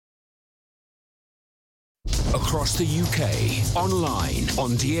across the UK, online,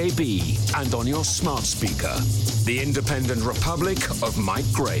 on DAB, and on your smart speaker. The Independent Republic of Mike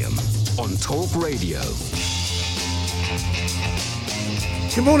Graham on Talk Radio.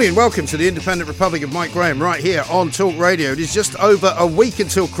 Good morning and welcome to the Independent Republic of Mike Graham right here on Talk Radio. It is just over a week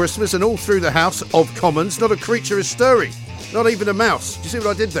until Christmas, and all through the House of Commons, not a creature is stirring. Not even a mouse. Do you see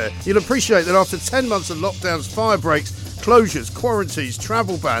what I did there? You'll appreciate that after 10 months of lockdowns, fire breaks, closures, quarantines,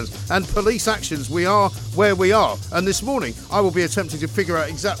 travel bans and police actions, we are where we are. And this morning I will be attempting to figure out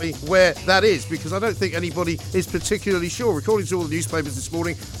exactly where that is, because I don't think anybody is particularly sure. According to all the newspapers this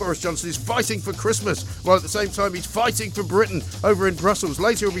morning, Boris Johnson is fighting for Christmas, while at the same time he's fighting for Britain over in Brussels.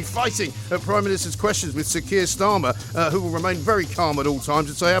 Later he'll be fighting at Prime Minister's questions with Sir Keir Starmer, who will remain very calm at all times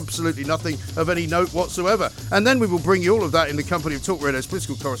and say absolutely nothing of any note whatsoever. And then we will bring you all of that in the company of Talk Radio's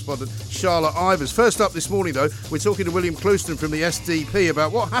political correspondent Charlotte Ivers. First up this morning though, we're talking to William Clouston from the SDP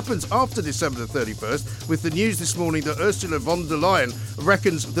about what happens after December the 31st, with the news this morning that Ursula von der Leyen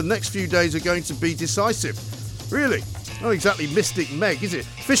reckons the next few days are going to be decisive. Really? Not exactly Mystic Meg, is it?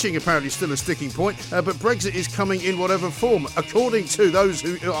 Fishing apparently still a sticking point, but Brexit is coming in whatever form. According to those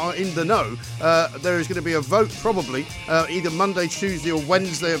who are in the know, there is going to be a vote probably either Monday, Tuesday or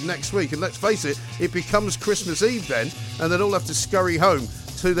Wednesday of next week. And let's face it, it becomes Christmas Eve then, and they'll all have to scurry home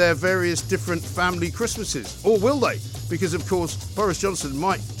to their various different family Christmases. Or will they? Because, of course, Boris Johnson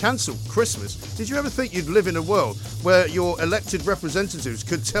might cancel Christmas. Did you ever think you'd live in a world where your elected representatives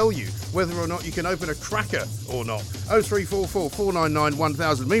could tell you whether or not you can open a cracker or not? 0344 499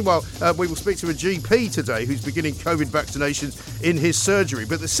 1000. Meanwhile, we will speak to a GP today who's beginning COVID vaccinations in his surgery.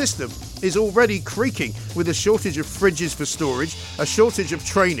 But the system is already creaking with a shortage of fridges for storage, a shortage of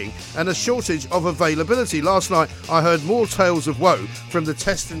training and a shortage of availability. Last night, I heard more tales of woe from the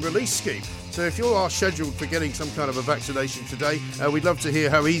test and release scheme. So if you are scheduled for getting some kind of a vaccination today, we'd love to hear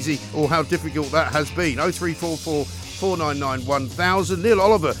how easy or how difficult that has been. 0344 499 1000. Neil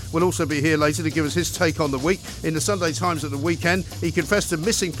Oliver will also be here later to give us his take on the week. In the Sunday Times at the weekend, he confessed to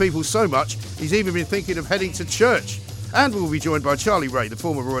missing people so much, he's even been thinking of heading to church. And we'll be joined by Charlie Ray, the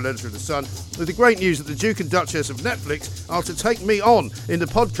former Royal Editor of The Sun, with the great news that the Duke and Duchess of Netflix are to take me on in the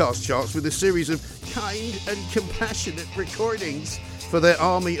podcast charts with a series of kind and compassionate recordings for their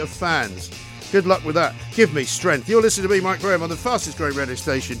army of fans. Good luck with that. Give me strength. You're listening to me, Mike Graham, on the fastest growing radio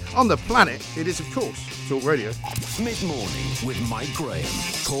station on the planet. It is, of course, Talk Radio. Mid-morning with Mike Graham.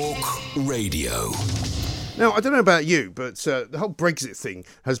 Talk Radio. Now, I don't know about you, but the whole Brexit thing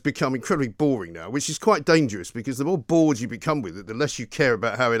has become incredibly boring now, which is quite dangerous because the more bored you become with it, the less you care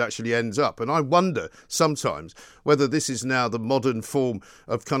about how it actually ends up. And I wonder sometimes whether this is now the modern form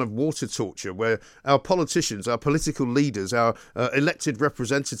of kind of water torture, where our politicians, our political leaders, our elected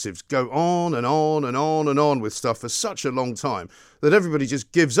representatives go on and on and on and on with stuff for such a long time that everybody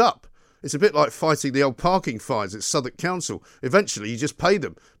just gives up. It's a bit like fighting the old parking fines at Southwark Council. Eventually, you just pay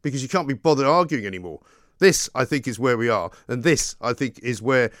them because you can't be bothered arguing anymore. This, I think, is where we are, and this, I think, is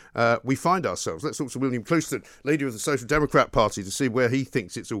where we find ourselves. Let's talk to William Clouston, leader of the Social Democrat Party, to see where he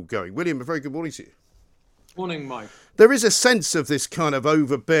thinks it's all going. William, a very good morning to you. Morning, Mike. There is a sense of this kind of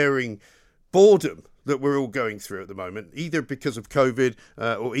overbearing boredom that we're all going through at the moment, either because of COVID,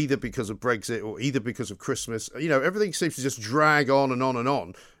 or either because of Brexit, or either because of Christmas. You know, everything seems to just drag on and on and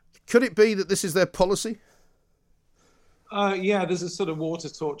on. Could it be that this is their policy? Yeah, there's a sort of water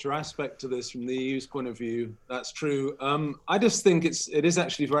torture aspect to this from the EU's point of view. That's true. I just think it is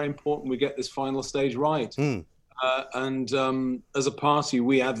actually very important we get this final stage right. And as a party,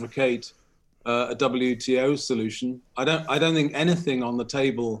 we advocate a WTO solution. I don't think anything on the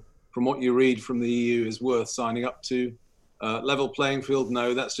table from what you read from the EU is worth signing up to. Level playing field,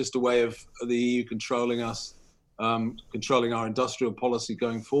 no, that's just a way of the EU controlling us, controlling our industrial policy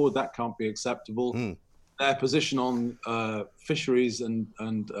going forward. That can't be acceptable. Their position on fisheries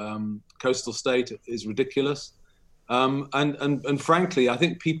and coastal state is ridiculous. And frankly, I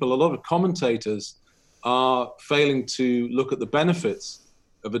think a lot of commentators are failing to look at the benefits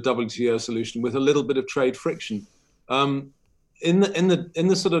of a WTO solution with a little bit of trade friction. In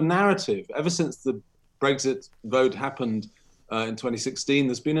the sort of narrative, ever since the Brexit vote happened in 2016,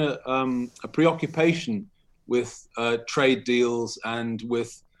 there's been a preoccupation with trade deals and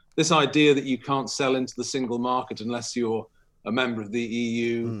with this idea that you can't sell into the single market unless you're a member of the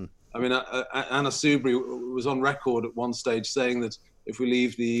EU. I mean, Anna Soubry was on record at one stage saying that if we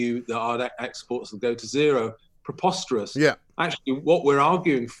leave the EU, our exports will go to zero. Preposterous. Yeah. Actually, what we're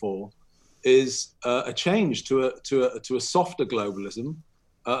arguing for is a change to a softer globalism,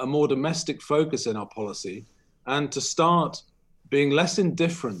 a more domestic focus in our policy, and to start being less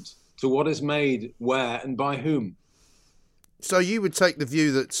indifferent to what is made where and by whom. So you would take the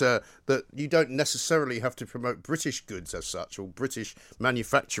view that that you don't necessarily have to promote British goods as such or British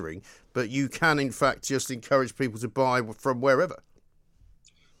manufacturing, but you can in fact just encourage people to buy from wherever.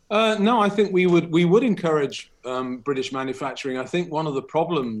 No, I think we would encourage British manufacturing. I think one of the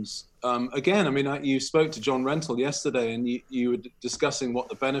problems, again, I mean, you spoke to John Rentoul yesterday, and you were discussing what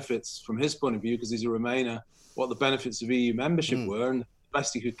the benefits from his point of view, because he's a Remainer, what the benefits of EU membership were, and the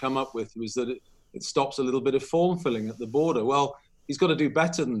best he could come up with was that it stops a little bit of form filling at the border. Well, he's got to do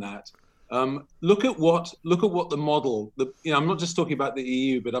better than that. Look at what the model. I'm not just talking about the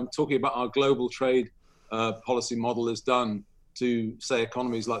EU, but I'm talking about our global trade policy model has done to, say,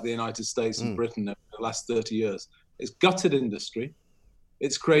 economies like the United States and Britain over the last 30 years. It's gutted industry.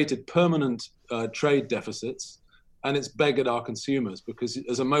 It's created permanent trade deficits, and it's beggared our consumers because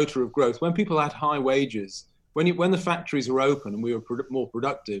as a motor of growth, when people had high wages, when the factories were open and we were more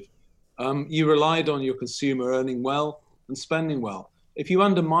productive, you relied on your consumer earning well and spending well. If you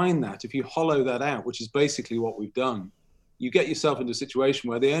undermine that, if you hollow that out, which is basically what we've done, you get yourself into a situation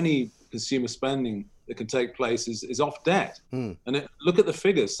where the only consumer spending that can take place is off debt. And look at the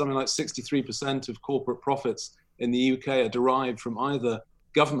figures. Something like 63% of corporate profits in the UK are derived from either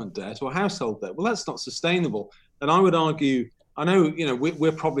government debt or household debt. Well, that's not sustainable. And I would argue, I know,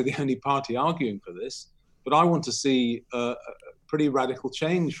 we're probably the only party arguing for this, but I want to see a pretty radical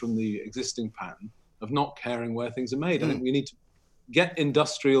change from the existing pattern of not caring where things are made. I think we need to get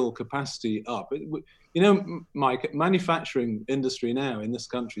industrial capacity up. Mike, manufacturing industry now in this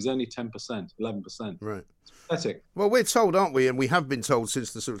country is only 10%, 11%. Right. It's pathetic. Well, we're told, aren't we, and we have been told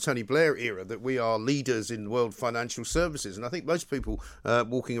since the sort of Tony Blair era, that we are leaders in world financial services. And I think most people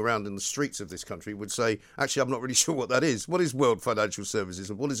walking around in the streets of this country would say, actually, I'm not really sure what that is. What is world financial services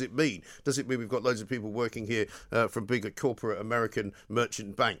and what does it mean? Does it mean we've got loads of people working here from big corporate American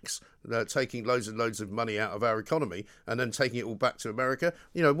merchant banks taking loads and loads of money out of our economy and then taking it all back to America?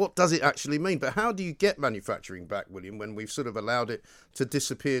 What does it actually mean? But how do you get manufacturing back, William, when we've sort of allowed it to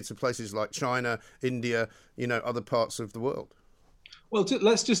disappear to places like China, India, other parts of the world? Well,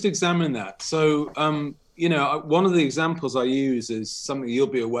 let's just examine that. So, one of the examples I use is something you'll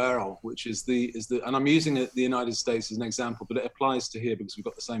be aware of, which is and I'm using the United States as an example, but it applies to here because we've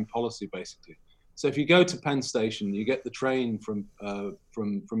got the same policy basically. So if you go to Penn Station, you get the train from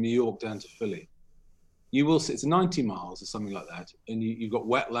New York down to Philly. You will see it's 90 miles or something like that, and you've got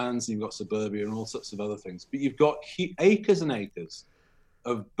wetlands and you've got suburbia and all sorts of other things. But you've got acres and acres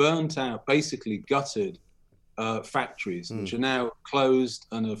of burnt out, basically gutted factories, which are now closed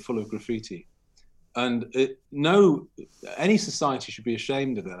and are full of graffiti. And any society should be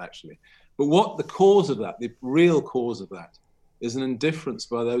ashamed of that, actually. But what the cause of that, the real cause of that, is an indifference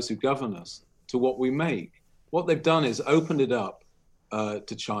by those who govern us to what we make. What they've done is opened it up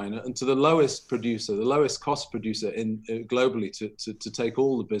to China and to the lowest producer, the lowest cost producer globally to take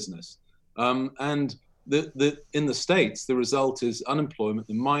all the business. And in the States, the result is unemployment,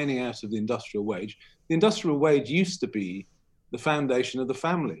 the mining out of the industrial wage. The industrial wage used to be the foundation of the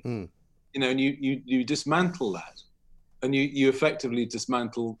family, and you dismantle that, and you effectively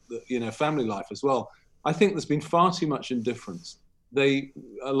dismantle family life as well. I think there's been far too much indifference. A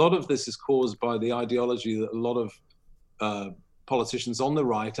lot of this is caused by the ideology that a lot of politicians on the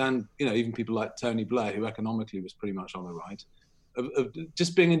right, and even people like Tony Blair, who economically was pretty much on the right, of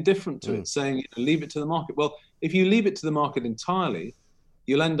just being indifferent to it, saying leave it to the market. Well, if you leave it to the market entirely,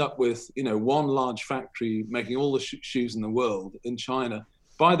 you'll end up with one large factory making all the shoes in the world in China.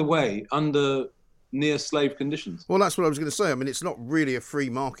 By the way, under near slave conditions. Well, that's what I was going to say. I mean, it's not really a free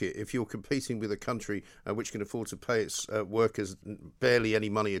market if you're competing with a country which can afford to pay its workers barely any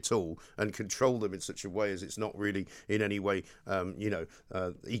money at all and control them in such a way as it's not really in any way,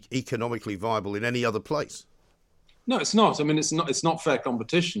 economically viable in any other place. No, it's not. I mean, it's not fair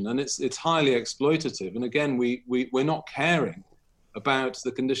competition, and it's highly exploitative. And again, we're not caring about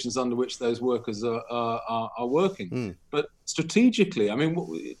the conditions under which those workers are working. But strategically, I mean,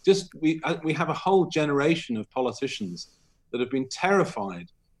 we have a whole generation of politicians that have been terrified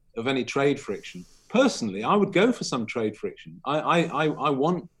of any trade friction. Personally, I would go for some trade friction. I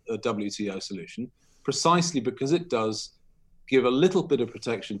want a WTO solution precisely because it does give a little bit of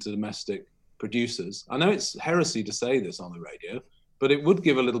protection to domestic producers. I know it's heresy to say this on the radio, but it would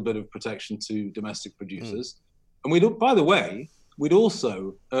give a little bit of protection to domestic producers. And by the way, we'd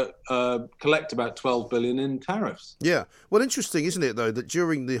also collect about $12 billion in tariffs. Yeah. Well, interesting, isn't it, though, that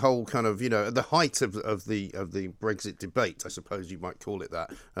during the whole kind of, at the height of the Brexit debate, I suppose you might call it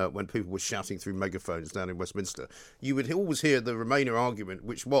that, when people were shouting through megaphones down in Westminster, you would always hear the Remainer argument,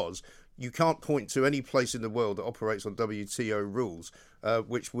 which was, you can't point to any place in the world that operates on WTO rules,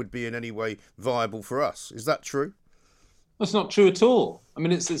 which would be in any way viable for us. Is that true? That's not true at all. I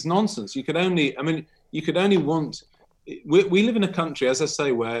mean, it's nonsense. You could only want. We live in a country, as I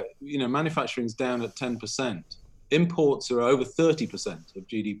say, where manufacturing's down at 10%. Imports are over 30% of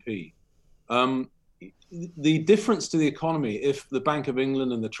GDP. The difference to the economy, if the Bank of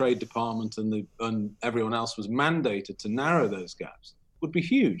England and the Trade Department and everyone else was mandated to narrow those gaps, would be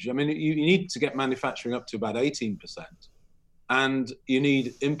huge. I mean, you need to get manufacturing up to about 18%, and you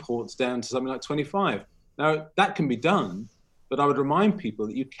need imports down to something like 25%. Now, that can be done, but I would remind people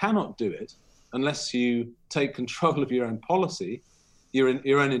that you cannot do it unless you take control of your own policy, your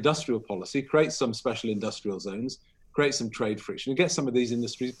own industrial policy, create some special industrial zones, create some trade friction, and get some of these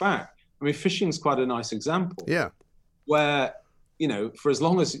industries back. I mean, fishing is quite a nice example. Yeah. Where, for as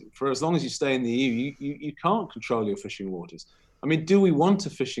long as you stay in the EU, you can't control your fishing waters. I mean, do we want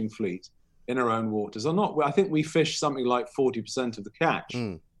a fishing fleet in our own waters or not? Well, I think we fish something like 40% of the catch.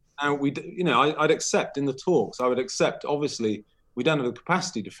 And I'd accept in the talks. I would accept. Obviously, we don't have the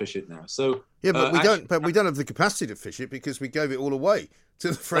capacity to fish it now. So yeah, but we don't. But we don't have the capacity to fish it because we gave it all away to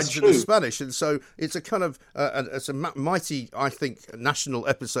the French and the Spanish, and so it's a kind of it's a mighty, I think, national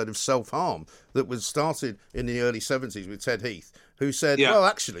episode of self-harm that was started in the early 70s with Ted Heath, who said, well,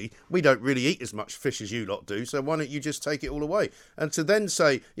 actually, we don't really eat as much fish as you lot do, so why don't you just take it all away? And to then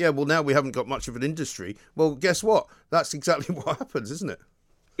say, yeah, well, now we haven't got much of an industry. Well, guess what? That's exactly what happens, isn't it?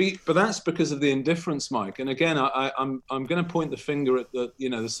 But that's because of the indifference, Mike. And again, I'm going to point the finger at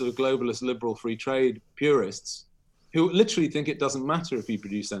the sort of globalist liberal free trade purists who literally think it doesn't matter if you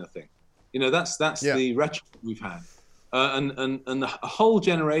produce anything. That's the rhetoric we've had, and a whole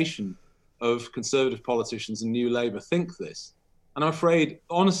generation of conservative politicians and New Labour think this. And I'm afraid,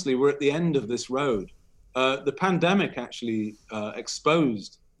 honestly, we're at the end of this road. The pandemic actually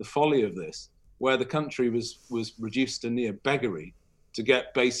exposed the folly of this, where the country was reduced to near beggary to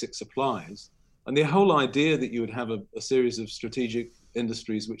get basic supplies. And the whole idea that you would have a series of strategic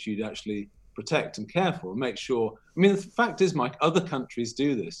industries which you'd actually protect and care for and make sure. I mean, the fact is, Mike, other countries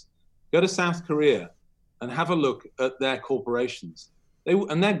do this. Go to South Korea and have a look at their corporations.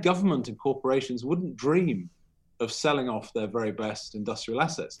 And their government and corporations wouldn't dream of selling off their very best industrial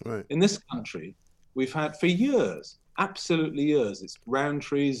assets. Right. In this country, we've had for years, absolutely years, it's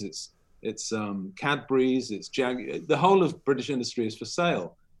Rowntree's, it's Cadbury's, it's the whole of British industry is for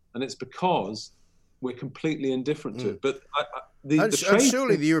sale, and it's because we're completely indifferent to it. But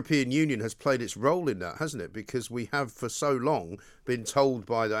surely the European Union has played its role in that, hasn't it? Because we have for so long been told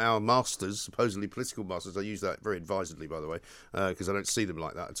by our masters, supposedly political masters, I use that very advisedly, by the way, because I don't see them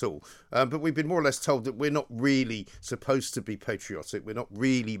like that at all. But we've been more or less told that we're not really supposed to be patriotic. We're not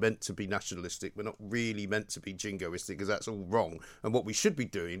really meant to be nationalistic. We're not really meant to be jingoistic, because that's all wrong. And what we should be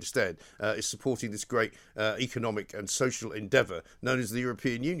doing instead is supporting this great economic and social endeavour known as the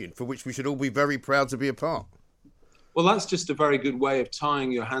European Union, for which we should all be very proud to be a part. Well, that's just a very good way of tying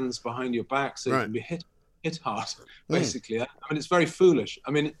your hands behind your back so you can be hit hard, basically. I mean, it's very foolish.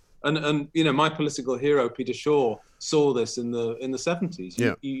 I mean, and my political hero, Peter Shaw, saw this in the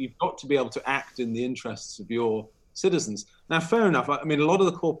 70s. You've got to be able to act in the interests of your citizens. Now, fair enough. I mean, a lot of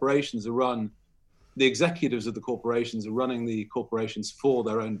the corporations the executives of the corporations are running the corporations for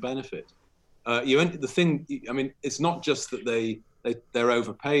their own benefit. It's not just that they're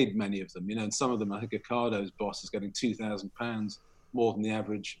overpaid, many of them, and some of them, I think Ocado boss is getting £2,000 more than the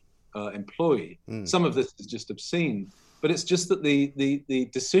average employee. Some of this is just obscene, but it's just that the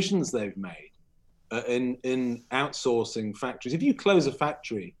decisions they've made in outsourcing factories. If you close a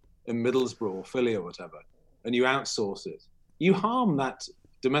factory in Middlesbrough or Philly or whatever, and you outsource it, you harm that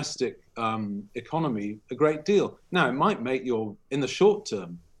domestic economy a great deal. Now, it might in the short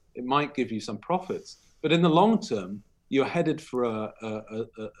term, it might give you some profits, but in the long term, you're headed for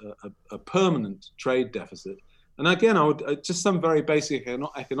a permanent trade deficit. And again, I would just some very basic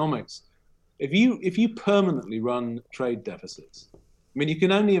economics. If you permanently run trade deficits, I mean, you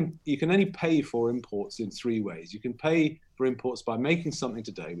can only pay for imports in three ways. You can pay for imports by making something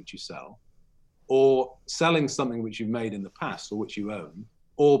today which you sell, or selling something which you've made in the past or which you own,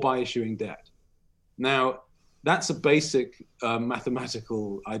 or by issuing debt. Now, that's a basic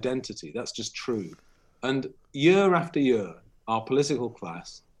mathematical identity. That's just true. And year after year, our political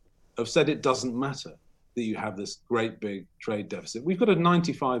class have said it doesn't matter that you have this great big trade deficit. We've got a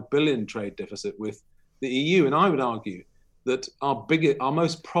 95 billion trade deficit with the EU, and I would argue that our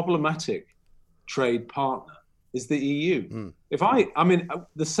most problematic trade partner is the EU. The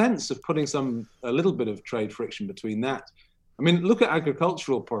sense of putting a little bit of trade friction between that. I mean, look at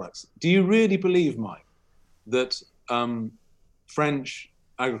agricultural products. Do you really believe, Mike, that French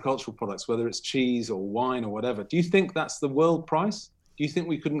agricultural products, whether it's cheese or wine or whatever, do you think that's the world price? Do you think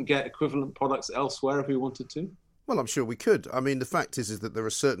we couldn't get equivalent products elsewhere if we wanted to? Well, I'm sure we could. I mean, the fact is that there are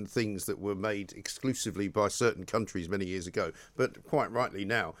certain things that were made exclusively by certain countries many years ago, but quite rightly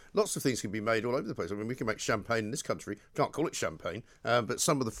now, lots of things can be made all over the place. I mean, we can make champagne in this country. Can't call it champagne, but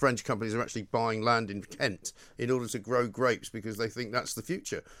some of the French companies are actually buying land in Kent in order to grow grapes because they think that's the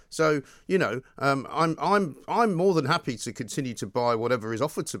future. So, I'm more than happy to continue to buy whatever is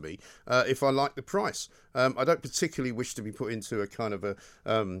offered to me if I like the price. I don't particularly wish to be put into a kind of a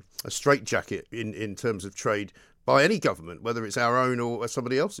straitjacket in terms of trade by any government, whether it's our own or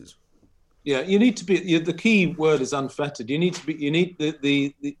somebody else's. Yeah, you need to be. The key word is unfettered. You need to be. You need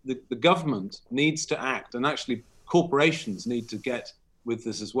the government needs to act, and actually corporations need to get with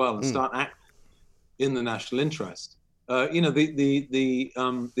this as well and start acting in the national interest. The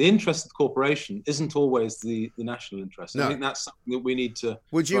interest of the corporation isn't always the national interest. No. I think that's something that we need to.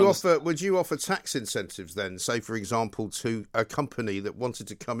 Would you offer tax incentives then, say for example, to a company that wanted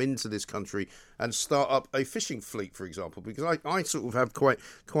to come into this country and start up a fishing fleet, for example? Because I sort of have quite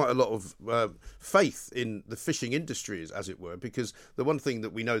a lot of faith in the fishing industry, as it were, because the one thing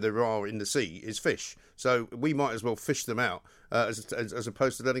that we know there are in the sea is fish. So we might as well fish them out as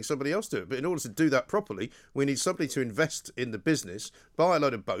opposed to letting somebody else do it. But in order to do that properly, we need somebody to invest in the business, buy a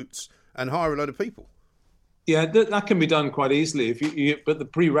load of boats, and hire a load of people. Yeah, that can be done quite easily. But the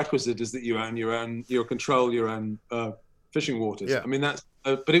prerequisite is that you control your own fishing waters. Yeah. I mean that's.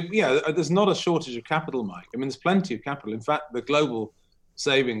 There's not a shortage of capital, Mike. I mean, there's plenty of capital. In fact, the global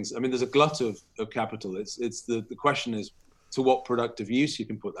savings. I mean, there's a glut of capital. It's the question is to what productive use you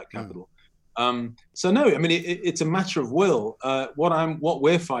can put that capital. So no, I mean it's a matter of will. What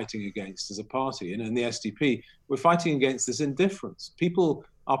we're fighting against as a party and in the SDP, we're fighting against this indifference. People,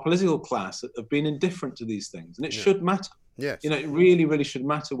 our political class, have been indifferent to these things, and it should matter. Yes. It really, really should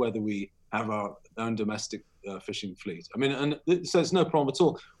matter whether we have our own domestic fishing fleet. I mean, and so it's no problem at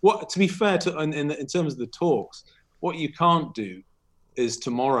all. To be fair in terms of the talks, what you can't do is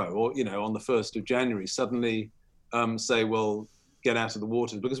tomorrow or on the 1st of January suddenly say, well, get out of the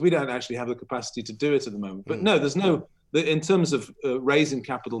waters, because we don't actually have the capacity to do it at the moment. But no, there's no, in terms of raising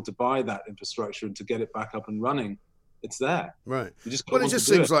capital to buy that infrastructure and to get it back up and running, it's there. Right. Well, it just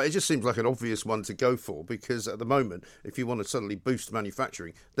seems like an obvious one to go for, because at the moment, if you want to suddenly boost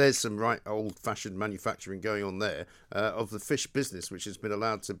manufacturing, there's some right old-fashioned manufacturing going on there of the fish business, which has been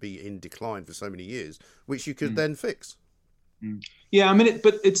allowed to be in decline for so many years, which you could then fix. Yeah, I mean,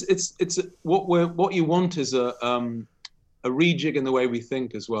 it's what you want is a rejig in the way we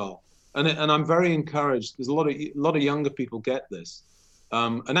think as well, and I'm very encouraged because a lot of younger people get this,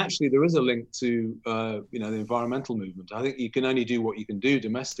 and actually there is a link to the environmental movement. I think you can only do what you can do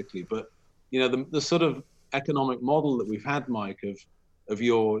domestically, but the sort of economic model that we've had, Mike, of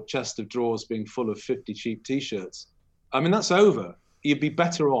your chest of drawers being full of 50 cheap T-shirts, I mean that's over. You'd be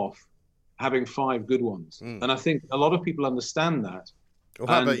better off having 5 good ones, and I think a lot of people understand that. Well,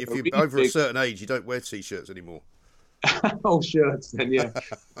 how about if you're over a certain age, you don't wear T-shirts anymore? Oh, shirts then, yeah.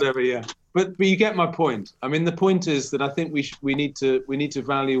 But you get my point. I mean, the point is that I think we need to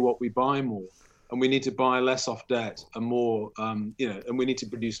value what we buy more, and we need to buy less off debt and more, and we need to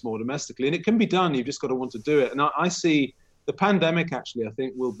produce more domestically. And it can be done. You've just got to want to do it. And I see the pandemic actually, I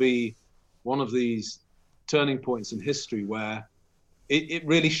think, will be one of these turning points in history where it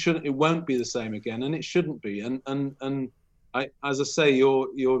really shouldn't. It won't be the same again, and it shouldn't be. And as I say,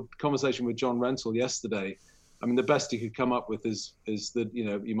 your conversation with John Rentoul yesterday. I mean, the best he could come up with is that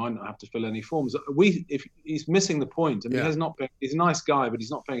you might not have to fill any forms. If he's missing the point, I mean, he's a nice guy, but he's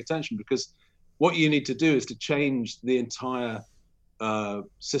not paying attention, because what you need to do is to change the entire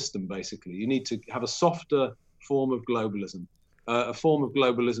system. Basically, you need to have a softer form of globalism, a form of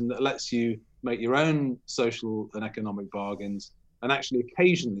globalism that lets you make your own social and economic bargains, and actually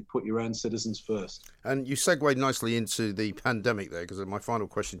occasionally put your own citizens first. And you segued nicely into the pandemic there, because my final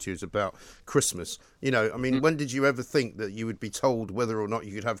question to you is about Christmas. I mean, when did you ever think that you would be told whether or not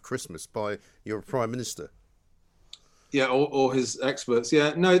you could have Christmas by your Prime Minister? Yeah, or his experts.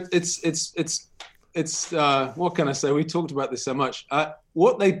 Yeah, no, it's what can I say? We talked about this so much.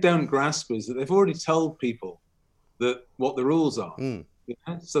 What they don't grasp is that they've already told people what the rules are.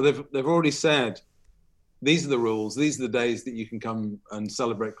 So they've already said, these are the rules, these are the days that you can come and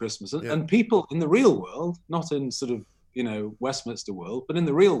celebrate Christmas. And people in the real world, not in sort of, Westminster world, but in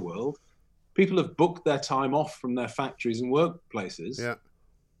the real world, people have booked their time off from their factories and workplaces. Yeah.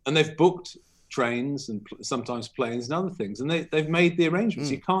 And they've booked trains and sometimes planes and other things. And they've made the arrangements.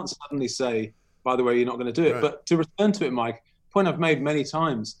 You can't suddenly say, by the way, you're not going to do it. Right. But to return to it, Mike, point I've made many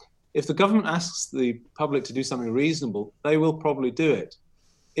times, if the government asks the public to do something reasonable, they will probably do it.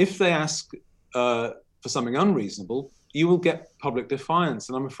 If they ask for something unreasonable, you will get public defiance.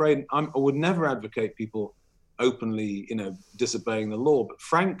 And I'm afraid I would never advocate people openly, disobeying the law. But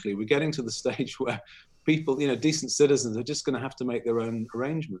frankly, we're getting to the stage where people, decent citizens are just going to have to make their own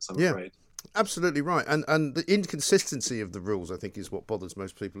arrangements, I'm afraid. Absolutely right. And the inconsistency of the rules, I think, is what bothers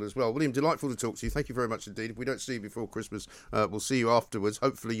most people as well. William, delightful to talk to you. Thank you very much indeed. If we don't see you before Christmas, we'll see you afterwards.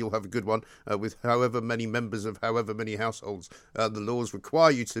 Hopefully you'll have a good one with however many members of however many households the laws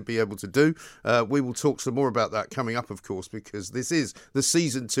require you to be able to do. We will talk some more about that coming up, of course, because this is the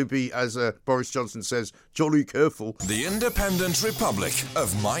season to be, as Boris Johnson says, jolly careful. The Independent Republic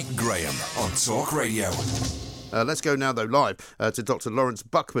of Mike Graham on Talk Radio. Let's go now, though, live to Dr. Lawrence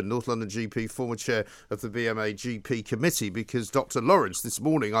Buckman, North London GP, former chair of the BMA GP committee, because Dr. Lawrence, this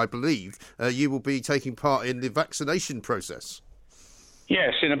morning, I believe, you will be taking part in the vaccination process.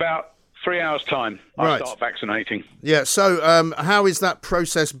 Yes, in about 3 hours' time, I'll start vaccinating. Yeah, so how is that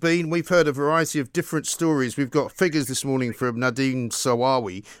process been? We've heard a variety of different stories. We've got figures this morning from Nadine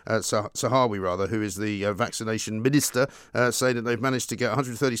Sahawi, who is the vaccination minister, saying that they've managed to get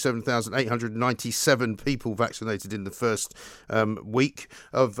 137,897 people vaccinated in the first week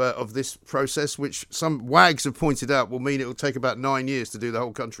of this process, which some wags have pointed out will mean it will take about 9 years to do the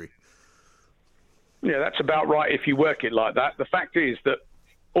whole country. Yeah, that's about right if you work it like that. The fact is that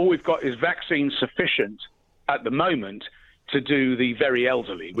all we've got is vaccine sufficient at the moment to do the very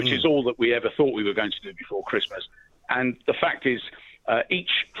elderly, which is all that we ever thought we were going to do before Christmas. And the fact is,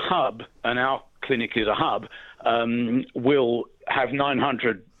 each hub, and our clinic is a hub, will have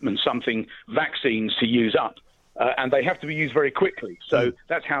 900 and something vaccines to use up. And they have to be used very quickly. So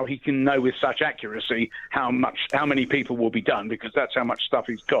that's how he can know with such accuracy how many people will be done, because that's how much stuff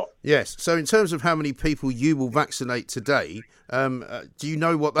he's got. Yes. So in terms of how many people you will vaccinate today, do you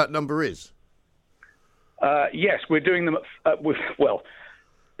know what that number is? Yes, we're doing them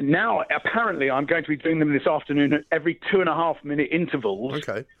now apparently I'm going to be doing them this afternoon at every 2.5 minute intervals.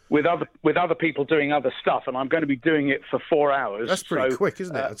 Okay. With other people doing other stuff, and I'm going to be doing it for 4 hours. That's pretty quick,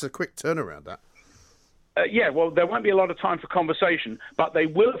 isn't it? It's a quick turnaround, that. There won't be a lot of time for conversation, but they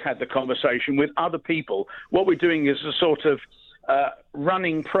will have had the conversation with other people. What we're doing is a sort of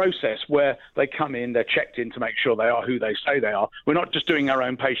running process where they come in, they're checked in to make sure they are who they say they are. We're not just doing our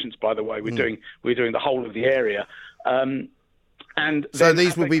own patients, by the way. We're doing the whole of the area. And so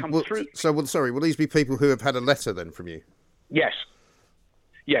these will be. Will these be people who have had a letter then from you? Yes.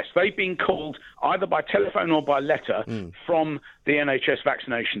 Yes, they've been called either by telephone or by letter from the NHS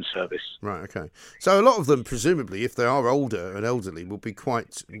vaccination service. Right, okay. So a lot of them, presumably, if they are older and elderly, will be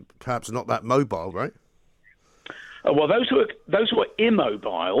quite, perhaps not that mobile, right? Well, those who are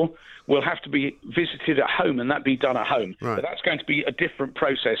immobile will have to be visited at home, and that be done at home. Right. But that's going to be a different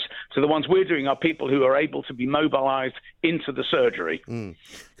process. So the ones we're doing are people who are able to be mobilised into the surgery.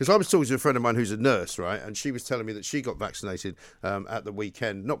 Because I was talking to a friend of mine who's a nurse, right, and she was telling me that she got vaccinated at the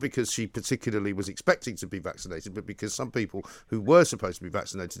weekend, not because she particularly was expecting to be vaccinated, but because some people who were supposed to be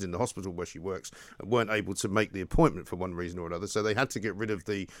vaccinated in the hospital where she works weren't able to make the appointment for one reason or another. So they had to get rid of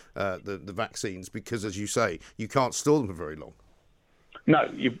the vaccines because, as you say, you can't store them for very long. No,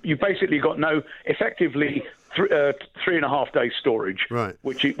 you basically got effectively 3.5 days storage, right?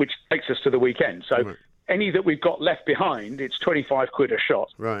 Which takes us to the weekend. So any that we've got left behind, it's 25 quid a shot.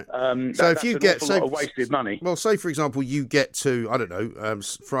 Right. So if you get a lot of wasted money. Well, say for example you get to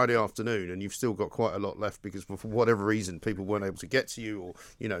Friday afternoon and you've still got quite a lot left because for whatever reason people weren't able to get to you, or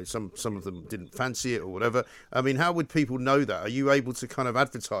some of them didn't fancy it or whatever. I mean, how would people know that? Are you able to kind of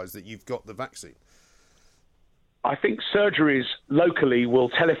advertise that you've got the vaccine? I think surgeries locally will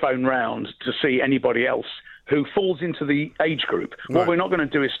telephone round to see anybody else who falls into the age group. Right. What we're not going to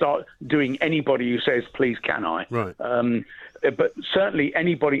do is start doing anybody who says, please, can I? Right. But certainly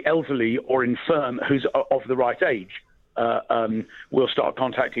anybody elderly or infirm who's of the right age, we'll start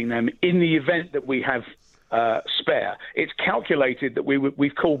contacting them in the event that we have spare. It's calculated that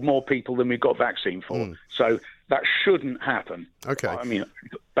we've called more people than we've got vaccine for. So that shouldn't happen. Okay. I mean,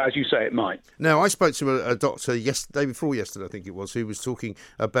 as you say, it might. Now, I spoke to a doctor day before yesterday, I think it was, who was talking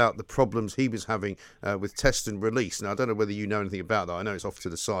about the problems he was having with test and release. Now, I don't know whether you know anything about that. I know it's off to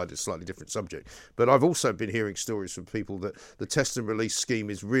the side. It's a slightly different subject. But I've also been hearing stories from people that the test and release scheme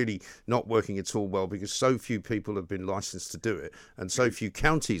is really not working at all well because so few people have been licensed to do it and so few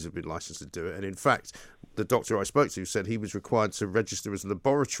counties have been licensed to do it. And in fact, the doctor I spoke to said he was required to register as a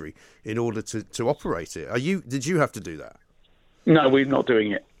laboratory in order to operate it. Did you have to do that? No, we're not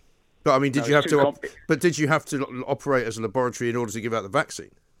doing it. But I mean, did you have to operate as a laboratory in order to give out the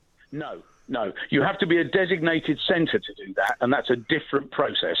vaccine? No. You have to be a designated centre to do that, and that's a different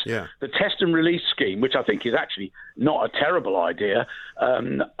process. Yeah. The test and release scheme, which I think is actually not a terrible idea,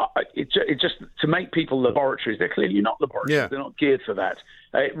 it's just to make people laboratories. They're clearly not laboratories. Yeah. They're not geared for that.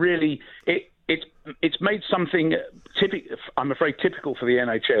 It's it's made something typical. I'm afraid typical for the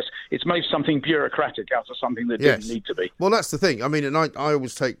NHS. It's made something bureaucratic out of something that didn't need to be. Well, that's the thing. I mean, and I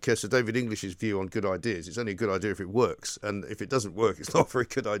always take Sir David English's view on good ideas. It's only a good idea if it works, and if it doesn't work, it's not a very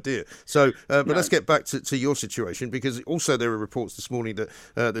good idea. So, but let's get back to your situation, because also there are reports this morning that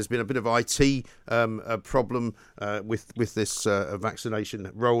there's been a bit of IT problem with this vaccination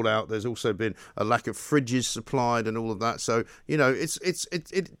rollout. There's also been a lack of fridges supplied and all of that. So, you know, it's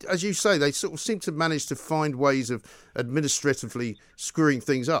as you say, they sort of seem to manage to find ways of administratively screwing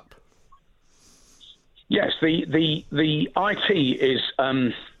things up. Yes, the IT is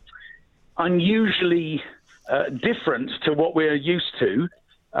unusually different to what we're used to,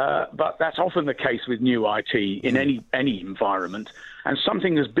 but that's often the case with new IT in any environment. And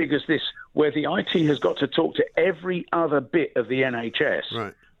something as big as this, where the IT has got to talk to every other bit of the NHS.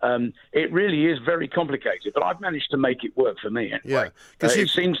 Right. It really is very complicated, but I've managed to make it work for me anyway. Yeah, it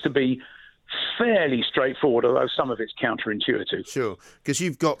seems to be fairly straightforward, although some of it's counterintuitive. Sure, because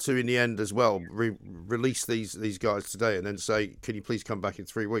you've got to, in the end as well, release these guys today and then say, can you please come back in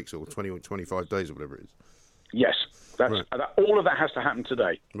 3 weeks or 20 or 25 days or whatever it is? Yes, Right. All of that has to happen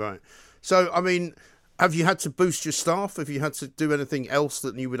today. Right. So, I mean, have you had to boost your staff? Have you had to do anything else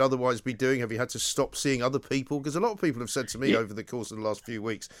that you would otherwise be doing? Have you had to stop seeing other people? Because a lot of people have said to me over the course of the last few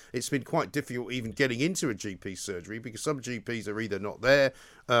weeks, it's been quite difficult even getting into a GP surgery because some GPs are either not there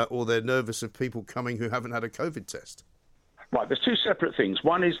or they're nervous of people coming who haven't had a COVID test. Right, there's two separate things.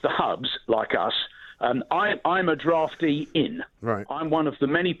 One is the hubs, like us. I'm a draftee in. Right. I'm one of the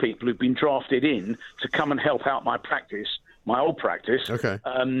many people who've been drafted in to come and help out my practice, my old practice. Okay.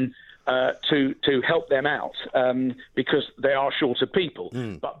 To help them out because they are short of people.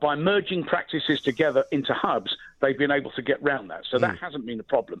 But by merging practices together into hubs, they've been able to get round that. So that hasn't been a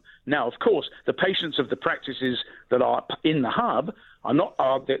problem. Now, of course, the patients of the practices that are in the hub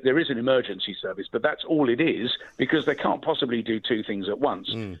there is an emergency service, but that's all it is because they can't possibly do two things at once.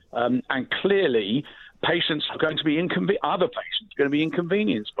 And clearly, patients are going to be other patients are going to be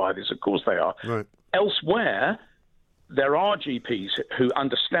inconvenienced by this. Of course they are. Right. Elsewhere, there are GPs who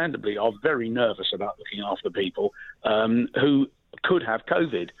understandably are very nervous about looking after people who could have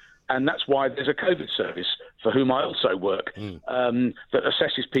COVID. And that's why there's a COVID service for whom I also work that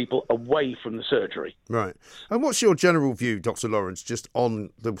assesses people away from the surgery. Right. And what's your general view, Dr. Lawrence, just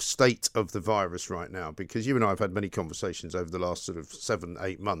on the state of the virus right now? Because you and I have had many conversations over the last sort of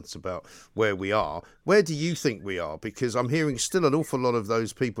 7-8 months about where we are. Where do you think we are? Because I'm hearing still an awful lot of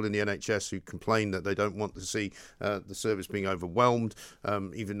those people in the NHS who complain that they don't want to see the service being overwhelmed.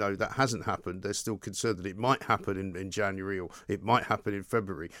 Even though that hasn't happened, they're still concerned that it might happen in January or it might happen in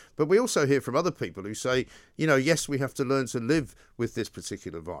February. But we also hear from other people who say, you know, yes, we have to learn to live with this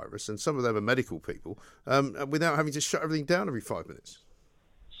particular virus, and some of them are medical people, without having to shut everything down every 5 minutes.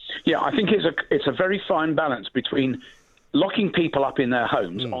 Yeah, I think it's a very fine balance between locking people up in their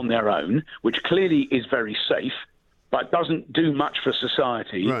homes on their own, which clearly is very safe, but doesn't do much for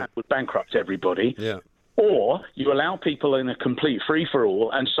society and would bankrupt everybody. Yeah. Or you allow people in a complete free-for-all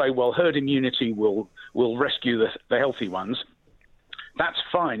and say, well, herd immunity will rescue the healthy ones. That's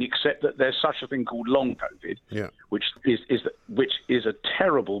fine, except that there's such a thing called long COVID, which is a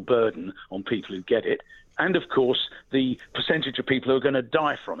terrible burden on people who get it. And, of course, the percentage of people who are going to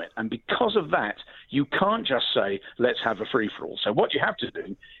die from it. And because of that, you can't just say, let's have a free-for-all. So what you have to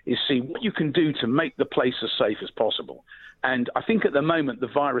do is see what you can do to make the place as safe as possible. And I think at the moment the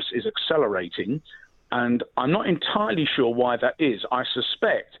virus is accelerating, and I'm not entirely sure why that is. I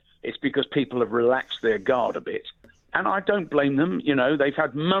suspect it's because people have relaxed their guard a bit. And I don't blame them. You know, they've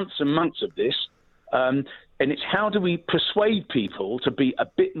had months and months of this. And it's how do we persuade people to be a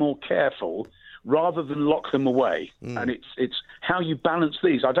bit more careful rather than lock them away. And it's how you balance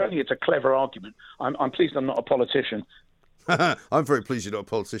these. I don't think it's a clever argument. I'm pleased I'm not a politician. I'm very pleased you're not a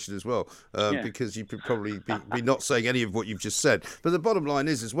politician as well, because you could probably be not saying any of what you've just said. But the bottom line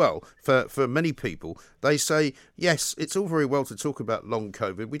is as well, for many people, they say, yes, it's all very well to talk about long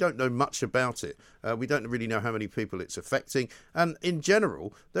COVID. We don't know much about it. We don't really know how many people it's affecting. And in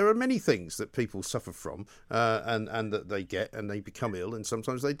general, there are many things that people suffer from and that they get and they become ill and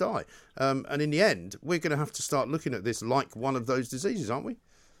sometimes they die. And in the end, we're going to have to start looking at this like one of those diseases, aren't we?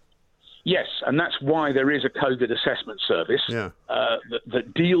 Yes, and that's why there is a COVID assessment service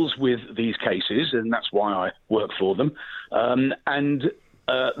that deals with these cases, and that's why I work for them. And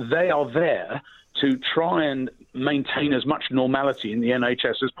they are there to try and maintain as much normality in the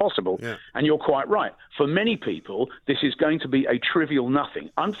NHS as possible. Yeah. And you're quite right. For many people, this is going to be a trivial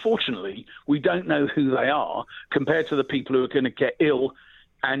nothing. Unfortunately, we don't know who they are compared to the people who are going to get ill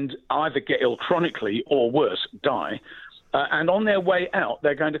and either get ill chronically or worse, die. And on their way out,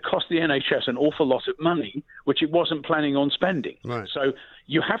 they're going to cost the NHS an awful lot of money, which it wasn't planning on spending. Right. So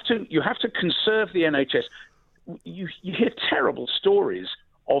you have to conserve the NHS. You hear terrible stories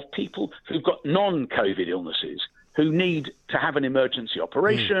of people who've got non-COVID illnesses who need to have an emergency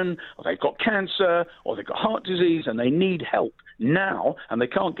operation, or they've got cancer, or they've got heart disease, and they need help now, and they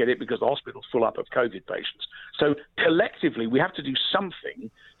can't get it because the hospital's full up of COVID patients. So collectively, we have to do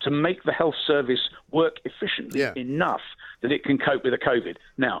something to make the health service work efficiently enough that it can cope with the COVID.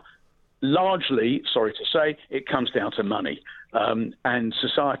 Now, largely, sorry to say, it comes down to money, and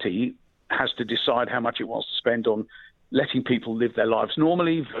society has to decide how much it wants to spend on letting people live their lives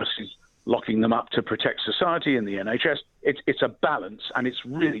normally versus locking them up to protect society and the NHS. It's a balance, and it's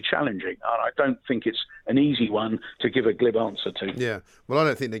really challenging. And I don't think it's an easy one to give a glib answer to. Yeah, well, I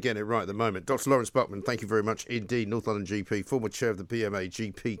don't think they're getting it right at the moment. Dr. Lawrence Buckman, thank you very much indeed. North London GP, former chair of the BMA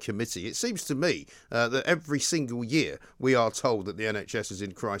GP committee. It seems to me that every single year we are told that the NHS is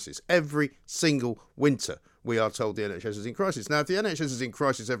in crisis. Every single winter we are told the NHS is in crisis. Now, if the NHS is in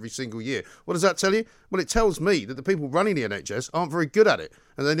crisis every single year, what does that tell you? Well, it tells me that the people running the NHS aren't very good at it,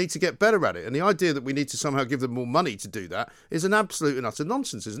 and they need to get better at it. And the idea that we need to somehow give them more money to do that is an absolute and utter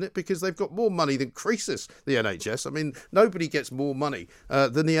nonsense, isn't it? Because they've got more money than Croesus, the NHS. I mean, nobody gets more money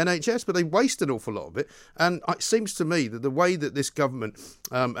than the NHS, but they waste an awful lot of it. And it seems to me that the way that this government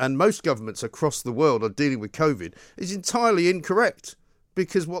and most governments across the world are dealing with COVID is entirely incorrect.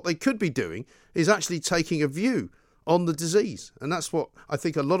 Because what they could be doing is actually taking a view on the disease. And that's what I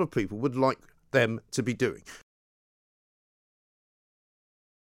think a lot of people would like them to be doing.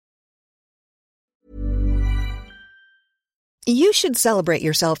 You should celebrate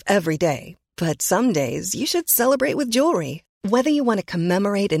yourself every day. But some days you should celebrate with jewelry. Whether you want to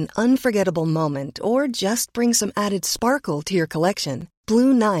commemorate an unforgettable moment or just bring some added sparkle to your collection,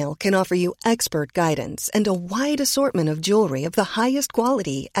 Blue Nile can offer you expert guidance and a wide assortment of jewelry of the highest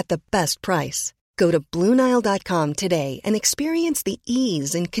quality at the best price. Go to BlueNile.com today and experience the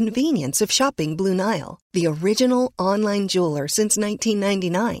ease and convenience of shopping Blue Nile, the original online jeweler since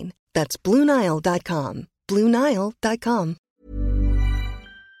 1999. That's BlueNile.com. BlueNile.com.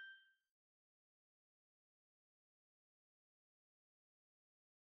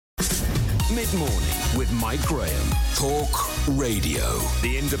 Mid-morning with Mike Graham. Talk Radio.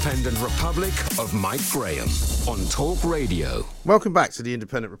 The Independent Republic of Mike Graham on Talk Radio. Welcome back to the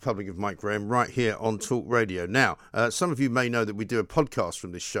Independent Republic of Mike Graham right here on Talk Radio. Now, some of you may know that we do a podcast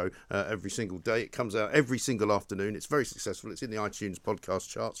from this show every single day. It comes out every single afternoon. It's very successful. It's in the iTunes podcast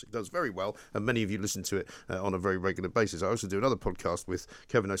charts. It does very well, and many of you listen to it on a very regular basis. I also do another podcast with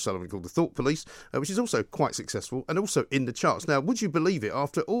Kevin O'Sullivan called The Thought Police, which is also quite successful and also in the charts. Now, would you believe it?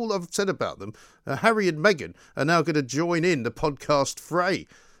 After all I've said about them, Harry and Meghan are now going to join in the podcast fray.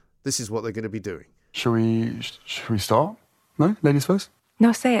 This is what they're going to be doing. Should we start? No? Ladies first?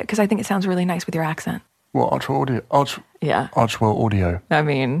 No, say it, because I think it sounds really nice with your accent. What, Archwell Audio? Yeah. Archwell Audio. I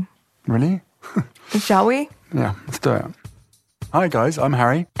mean... Really? Shall we? Yeah, let's do it. Hi guys, I'm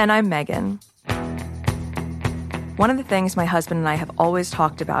Harry. And I'm Meghan. One of the things my husband and I have always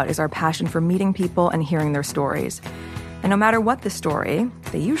talked about is our passion for meeting people and hearing their stories. And no matter what the story,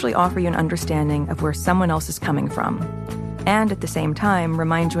 they usually offer you an understanding of where someone else is coming from. And at the same time,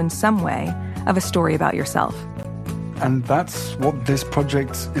 remind you in some way of a story about yourself. And that's what this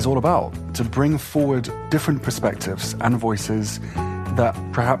project is all about, to bring forward different perspectives and voices that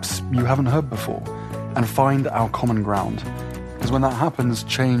perhaps you haven't heard before, and find our common ground. Because when that happens,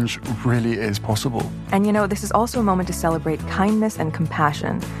 change really is possible. And you know, this is also a moment to celebrate kindness and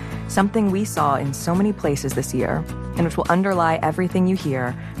compassion, something we saw in so many places this year, and which will underlie everything you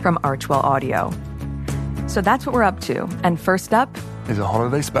hear from Archwell Audio. So that's what we're up to. And first up is a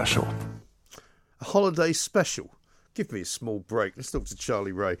holiday special. A holiday special? Give me a small break. Let's talk to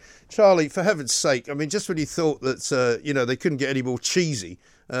Charlie Ray. Charlie, for heaven's sake, I mean, just when you thought that, they couldn't get any more cheesy,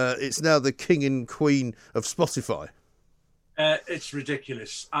 it's now the king and queen of Spotify. It's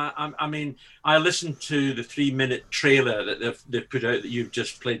ridiculous. I mean, I listened to the 3-minute trailer that they've put out that you've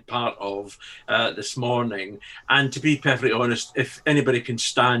just played part of this morning. And to be perfectly honest, if anybody can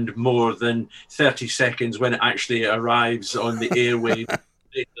stand more than 30 seconds when it actually arrives on the airwaves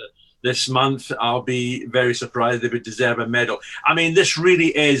this month, I'll be very surprised. They would deserve a medal. I mean, this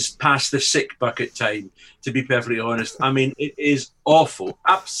really is past the sick bucket time, to be perfectly honest. I mean, it is awful,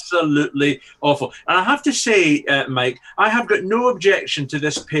 absolutely awful. And I have to say, Mike, I have got no objection to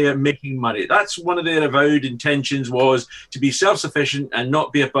this pair making money. That's one of their avowed intentions, was to be self-sufficient and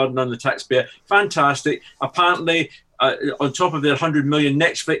not be a burden on the taxpayer. Fantastic. Apparently, on top of their $100 million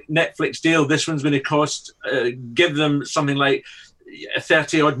Netflix deal, this one's going to cost, give them something like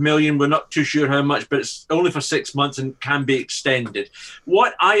 30 odd million. We're not too sure how much, but it's only for 6 months and can be extended.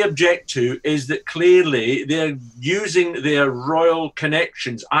 What I object to is that clearly they're using their royal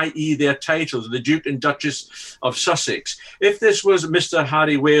connections, i.e. their titles, the Duke and Duchess of Sussex. If this was Mr.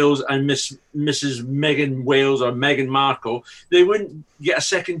 Harry Wales and Mrs. Meghan Wales or Meghan Markle, they wouldn't get a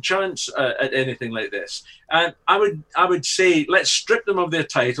second chance at anything like this. And I would say, let's strip them of their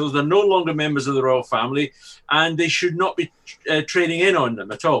titles. They're no longer members of the royal family, and they should not be trading in on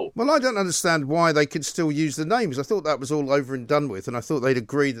them at all. Well, I don't understand why they could still use the names. I thought that was all over and done with, and I thought they'd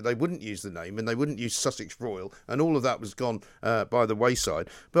agreed that they wouldn't use the name and they wouldn't use Sussex Royal, and all of that was gone by the wayside.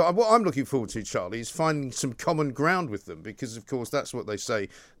 But what I'm looking forward to, Charlie, is finding some common ground with them, because, of course, that's what they say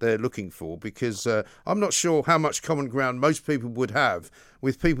they're looking for, because I'm not sure how much common ground most people would have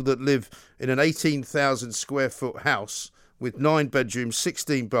with people that live in an 18,000 square foot house with 9 bedrooms,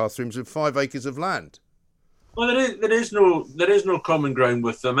 16 bathrooms and 5 acres of land. Well, there is no common ground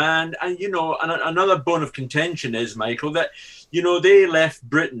with them, and another bone of contention is, Michael, that they left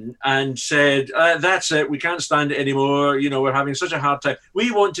Britain and said that's it, we can't stand it anymore. We're having such a hard time.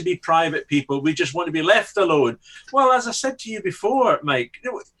 We want to be private people. We just want to be left alone. Well, as I said to you before, Mike,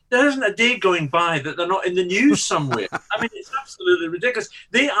 there isn't a day going by that they're not in the news somewhere. I mean, it's absolutely ridiculous.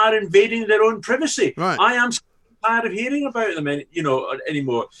 They are invading their own privacy. Right. I am tired of hearing about them,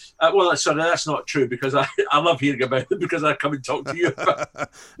 anymore. Well, sorry, that's not true, because I love hearing about them because I come and talk to you about them.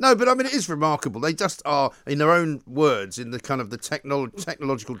 No, but I mean, it is remarkable. They just are, in their own words, in the kind of the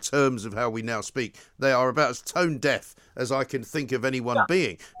technological terms of how we now speak, they are about as tone deaf as I can think of anyone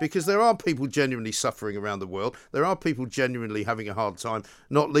being, because there are people genuinely suffering around the world. There are people genuinely having a hard time,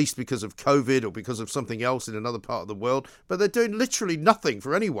 not least because of COVID or because of something else in another part of the world, but they're doing literally nothing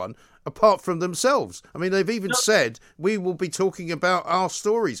for anyone apart from themselves. I mean, they've even said, we will be talking about our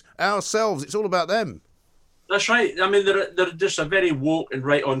stories, ourselves. It's all about them. That's right. I mean, they're just a very woke and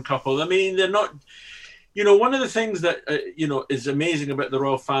right-on couple. I mean, they're not... one of the things that, is amazing about the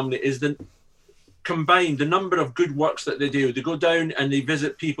royal family is the number of good works that they do. They go down and they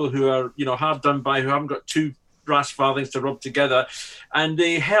visit people who are, hard done by, who haven't got 2 brass farthings to rub together, and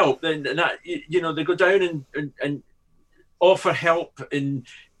they help. And that, they go down and offer help in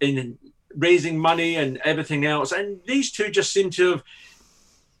raising money and everything else. And these two just seem to have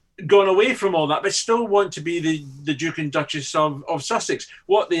gone away from all that, but still want to be the Duke and Duchess of Sussex.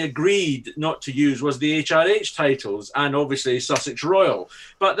 What they agreed not to use was the HRH titles and obviously Sussex Royal,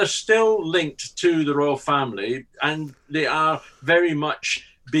 but they're still linked to the royal family, and they are very much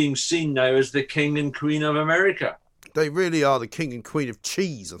being seen now as the King and Queen of America. They really are the king and queen of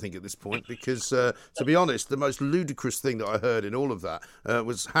cheese, I think, at this point, because, to be honest, the most ludicrous thing that I heard in all of that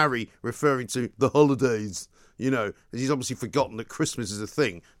was Harry referring to the holidays. He's obviously forgotten that Christmas is a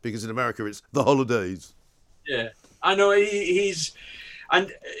thing, because in America it's the holidays. Yeah, I know he's...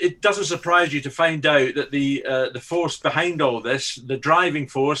 And it doesn't surprise you to find out that the force behind all this, the driving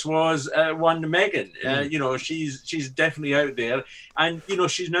force, was one Meghan. She's definitely out there. And,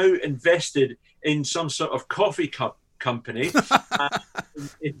 she's now invested in some sort of coffee company,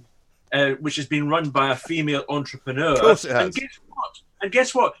 which has been run by a female entrepreneur. Of course it has. And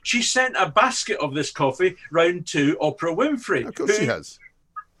guess what? She sent a basket of this coffee round to Oprah Winfrey. Of course she has.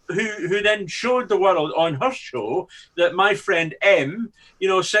 Who then showed the world on her show that my friend M,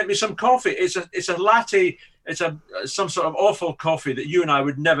 sent me some coffee. It's a latte. It's some sort of awful coffee that you and I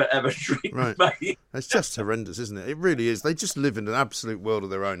would never, ever drink. Right. It's just horrendous, isn't it? It really is. They just live in an absolute world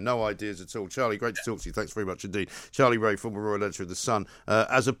of their own. No ideas at all. Charlie, great to talk to you. Thanks very much indeed. Charlie Ray, former Royal Editor of The Sun.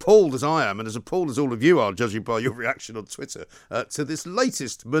 As appalled as I am, and as appalled as all of you are, judging by your reaction on Twitter, to this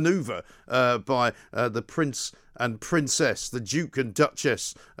latest manoeuvre by the Prince and Princess, the Duke and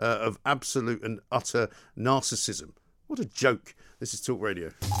Duchess of absolute and utter narcissism. What a joke. This is Talk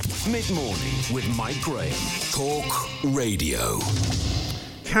Radio. Mid-morning with Mike Graham. Talk Radio.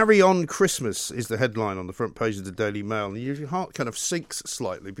 Carry On Christmas is the headline on the front page of the Daily Mail, and your heart kind of sinks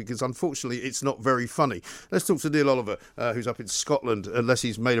slightly because, unfortunately, it's not very funny. Let's talk to Neil Oliver, who's up in Scotland, unless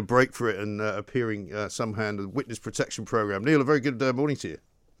he's made a break for it and appearing somehow in the Witness Protection Programme. Neil, a very good morning to you.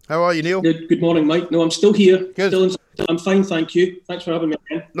 How are you, Neil? Good morning, Mike. No, I'm still here. Good. I'm fine, thank you. Thanks for having me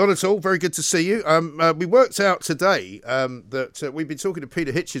again. Not at all. Very good to see you. We worked out today that we've been talking to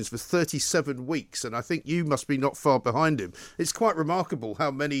Peter Hitchens for 37 weeks, and I think you must be not far behind him. It's quite remarkable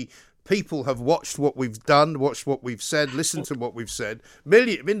how many people have watched what we've done, watched what we've said, listened to what we've said.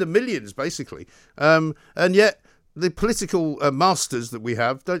 In the millions, basically. And yet the political masters that we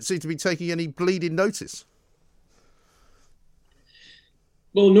have don't seem to be taking any bleeding notice.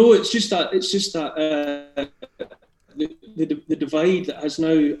 Well, no, it's just that the divide that has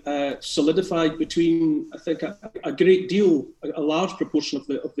now solidified between, I think, a great deal, a large proportion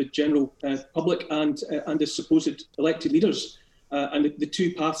of the general public and the supposed elected leaders. And the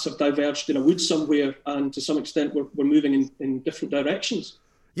two paths have diverged in a wood somewhere, and to some extent we're moving in different directions.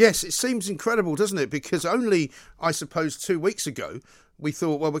 Yes, it seems incredible, doesn't it? Because only, I suppose, 2 weeks ago, we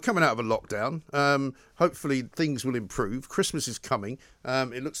thought, well, we're coming out of a lockdown. Hopefully things will improve. Christmas is coming.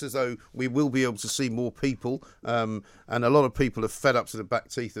 It looks as though we will be able to see more people. And a lot of people are fed up to the back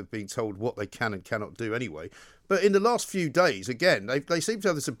teeth of being told what they can and cannot do anyway. But in the last few days, again, they seem to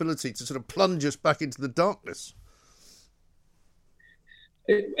have this ability to sort of plunge us back into the darkness.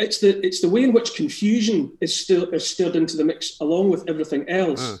 It's the way in which confusion is stirred into the mix, along with everything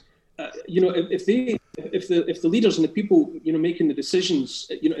else. If the leaders and the people making the decisions,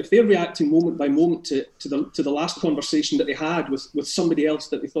 if they're reacting moment by moment to the last conversation that they had with somebody else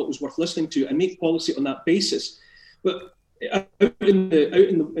that they thought was worth listening to, and make policy on that basis, but out in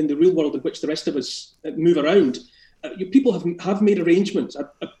the real world in which the rest of us move around. People have made arrangements.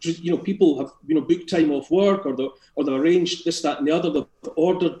 People have booked time off work, or they've arranged this, that, and the other. They've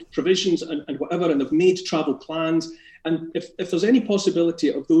ordered provisions and whatever, and they've made travel plans. And if there's any possibility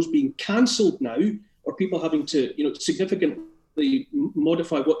of those being cancelled now, or people having to significantly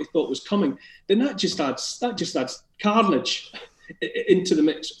modify what they thought was coming, then that just adds carnage into the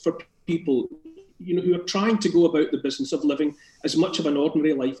mix for people who are trying to go about the business of living as much of an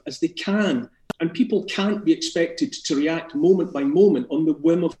ordinary life as they can. And people can't be expected to react moment by moment on the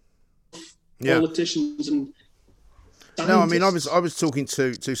whim of politicians and scientists. No, I mean, I was talking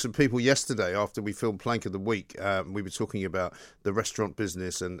to some people yesterday after we filmed Plank of the Week. We were talking about the restaurant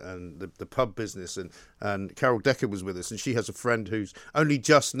business and the pub business, and Carol Decker was with us, and she has a friend who's only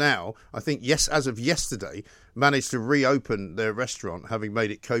just now, I think, as of yesterday, managed to reopen their restaurant, having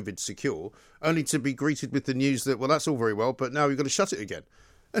made it COVID secure, only to be greeted with the news that, well, that's all very well, but now we've got to shut it again.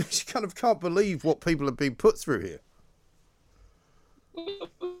 And you kind of can't believe what people have been put through here.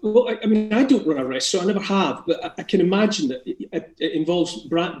 Well, I mean, I don't run a restaurant, I never have, but I can imagine that it involves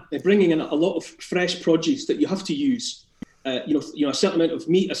bringing in a lot of fresh produce that you have to use. A certain amount of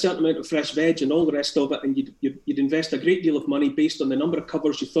meat, a certain amount of fresh veg, and all the rest of it, and you'd invest a great deal of money based on the number of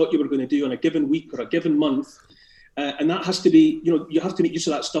covers you thought you were going to do on a given week or a given month, and that has to be, you have to make use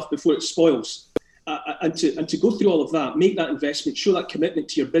of that stuff before it spoils. And to go through all of that, make that investment, show that commitment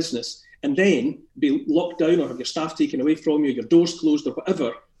to your business, and then be locked down or have your staff taken away from you, your doors closed or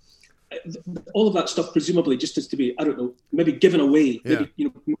whatever, all of that stuff presumably just has to be, I don't know, maybe given away. Yeah.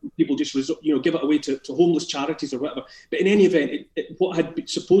 Maybe, people just give it away to homeless charities or whatever. But in any event, what had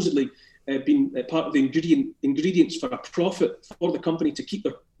supposedly been part of the ingredients for a profit for the company to keep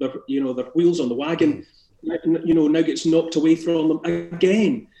their wheels on the wagon, now gets knocked away from them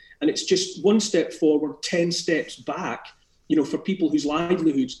again. And it's just one step forward, 10 steps back, for people whose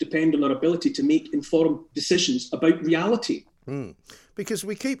livelihoods depend on their ability to make informed decisions about reality. Because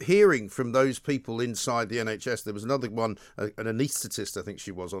we keep hearing from those people inside the NHS. There was another one, an anaesthetist, I think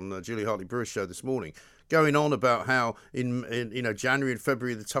she was, on Julie Hartley-Brewer's show this morning, going on about how in January and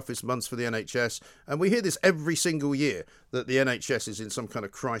February are the toughest months for the NHS. And we hear this every single year, that the NHS is in some kind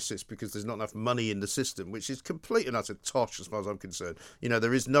of crisis because there's not enough money in the system, which is complete and utter tosh as far as I'm concerned.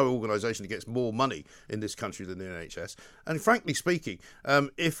 There is no organisation that gets more money in this country than the NHS. And frankly speaking,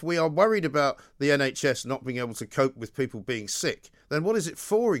 if we are worried about the NHS not being able to cope with people being sick, then what is it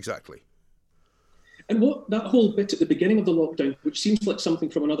for exactly? And what that whole bit at the beginning of the lockdown, which seems like something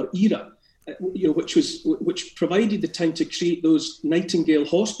from another era, which provided the time to create those Nightingale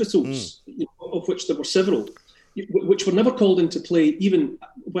hospitals, of which there were several, which were never called into play, even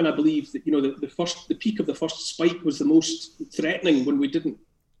when I believe that the peak of the first spike was the most threatening, when we didn't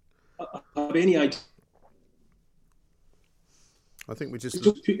have any idea. I think we just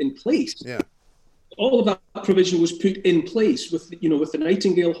put in place. Yeah. All of that provision was put in place with the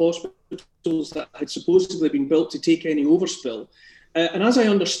Nightingale hospitals that had supposedly been built to take any overspill. And as I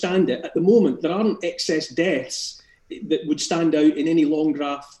understand it, at the moment, there aren't excess deaths that would stand out in any long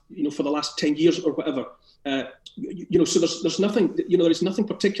graph, for the last 10 years or whatever. So there's nothing, there is nothing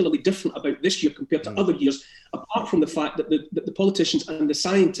particularly different about this year compared to other years, apart from the fact that the politicians and the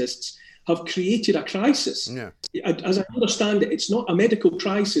scientists have created a crisis. Yeah. As I understand it, it's not a medical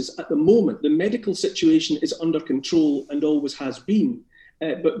crisis at the moment. The medical situation is under control and always has been.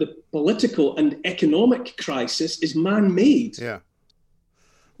 But the political and economic crisis is man-made. Yeah.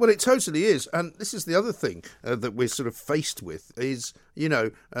 Well, it totally is. And this is the other thing that we're sort of faced with is,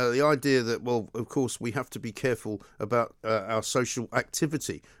 the idea that, well, of course, we have to be careful about our social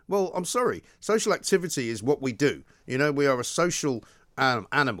activity. Well, I'm sorry. Social activity is what we do. We are a social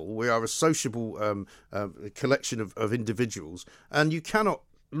animal. We are a sociable collection of individuals, and you cannot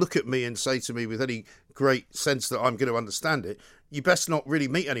look at me and say to me with any great sense that I'm going to understand it, you best not really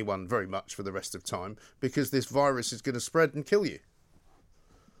meet anyone very much for the rest of time, because this virus is going to spread and kill you.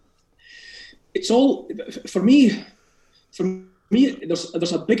 It's all, for me,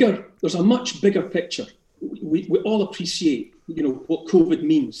 there's a much bigger picture. We all appreciate, what COVID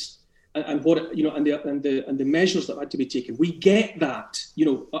means and what and the measures that had to be taken. We get that,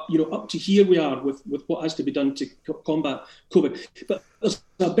 up to here we are with what has to be done to combat COVID. But there's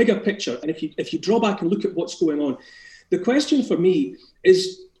a bigger picture, and if you draw back and look at what's going on, the question for me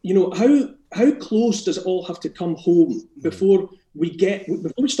is, how close does it all have to come home before we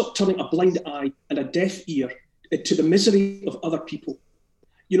stop turning a blind eye and a deaf ear to the misery of other people?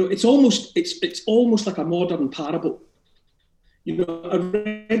 It's almost like a modern parable. I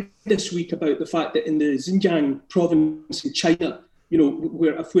read this week about the fact that in the Xinjiang province in China,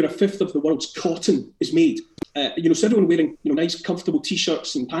 where a fifth of the world's cotton is made, so everyone wearing nice, comfortable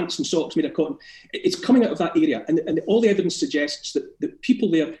T-shirts and pants and socks made of cotton, it's coming out of that area, and all the evidence suggests that the people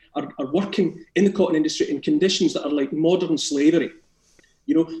there are working in the cotton industry in conditions that are like modern slavery.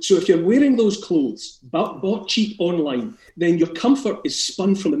 So if you're wearing those clothes bought cheap online, then your comfort is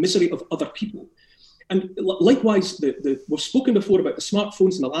spun from the misery of other people. And likewise, we've spoken before about the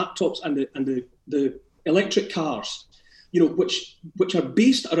smartphones and the laptops and the electric cars, which are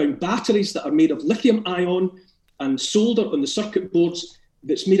based around batteries that are made of lithium ion and solder on the circuit boards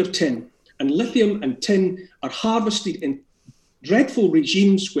that's made of tin. And lithium and tin are harvested in dreadful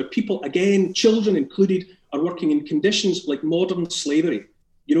regimes where people, again, children included, are working in conditions like modern slavery.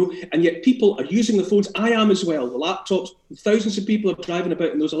 And yet people are using the phones. I am as well. The laptops, thousands of people are driving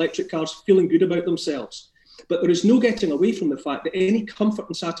about in those electric cars feeling good about themselves. But there is no getting away from the fact that any comfort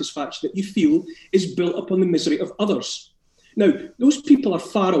and satisfaction that you feel is built upon the misery of others. Now, those people are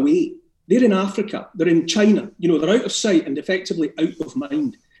far away. They're in Africa. They're in China. They're out of sight and effectively out of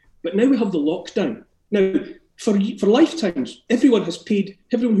mind. But now we have the lockdown. Now, for lifetimes, everyone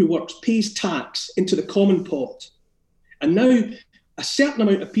who works pays tax into the common pot. And now a certain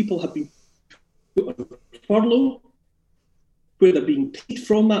amount of people have been put on furlough, where they're being paid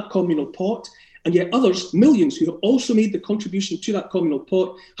from that communal pot, and yet others, millions who have also made the contribution to that communal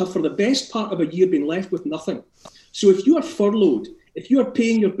pot, have for the best part of a year been left with nothing. So if you are furloughed, if you are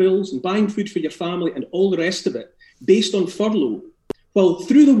paying your bills and buying food for your family and all the rest of it based on furlough, well,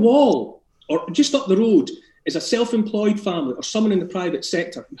 through the wall or just up the road is a self-employed family or someone in the private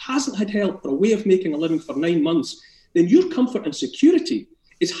sector who hasn't had help or a way of making a living for 9 months, then your comfort and security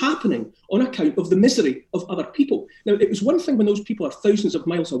is happening on account of the misery of other people. Now, it was one thing when those people are thousands of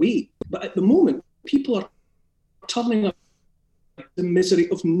miles away, but at the moment, people are turning up the misery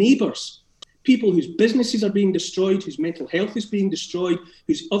of neighbours, people whose businesses are being destroyed, whose mental health is being destroyed,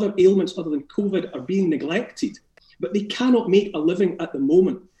 whose other ailments other than COVID are being neglected, but they cannot make a living at the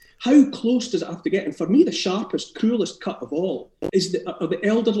moment. How close does it have to get? And for me, the sharpest, cruelest cut of all are the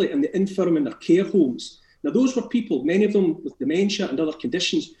elderly and the infirm in their care homes. Now, those were people, many of them with dementia and other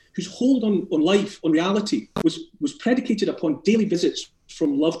conditions, whose hold on life, on reality, was predicated upon daily visits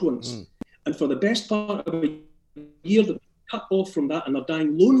from loved ones. And for the best part of a year, they've cut off from that and they're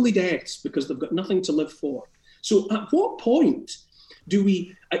dying lonely deaths because they've got nothing to live for. So at what point do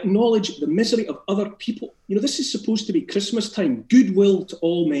we acknowledge the misery of other people? This is supposed to be Christmas time, goodwill to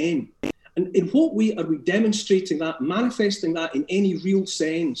all men. And in what way are we demonstrating that, manifesting that in any real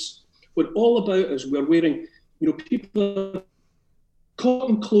sense? When all about us, we're wearing, people,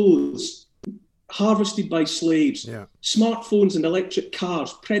 cotton clothes harvested by slaves, smartphones and electric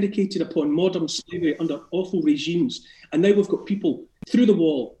cars predicated upon modern slavery under awful regimes. And now we've got people through the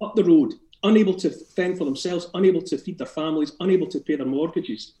wall, up the road, unable to fend for themselves, unable to feed their families, unable to pay their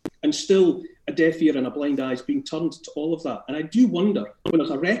mortgages, and still a deaf ear and a blind eye is being turned to all of that. And I do wonder, when there's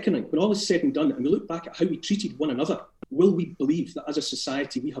a reckoning, when all is said and done, and we look back at how we treated one another, will we believe that as a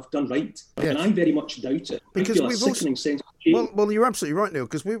society we have done right? Yes. And I very much doubt it. Because I feel a sickening sense of shame. Well, you're absolutely right, Neil,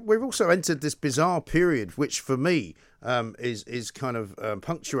 because we've also entered this bizarre period, which for me is kind of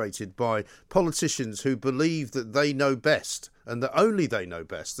punctuated by politicians who believe that they know best and that only they know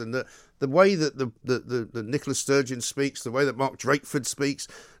best, and that the way that the Nicola Sturgeon speaks, the way that Mark Drakeford speaks,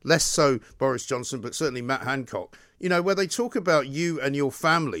 less so Boris Johnson, but certainly Matt Hancock, where they talk about you and your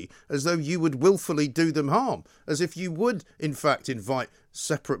family as though you would willfully do them harm, as if you would, in fact, invite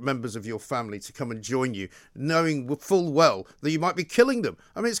separate members of your family to come and join you, knowing full well that you might be killing them.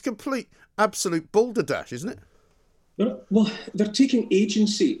 I mean, it's complete, absolute balderdash, isn't it? Well, they're taking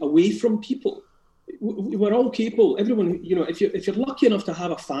agency away from people. we're all capable. Everyone, if you're lucky enough to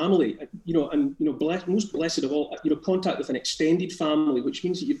have a family, most blessed of all, contact with an extended family, which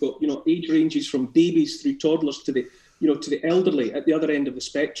means that you've got, age ranges from babies through toddlers to the elderly at the other end of the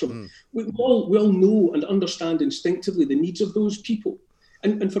spectrum. We all know and understand instinctively the needs of those people.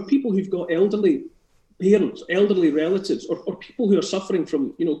 And for people who've got elderly parents, elderly relatives, or people who are suffering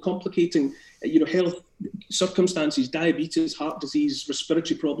from, complicating, health circumstances, diabetes, heart disease,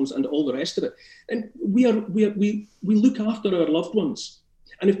 respiratory problems, and all the rest of it. And we look after our loved ones.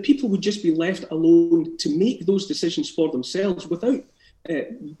 And if people would just be left alone to make those decisions for themselves without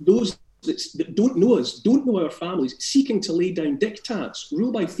those that don't know us, don't know our families, seeking to lay down diktats,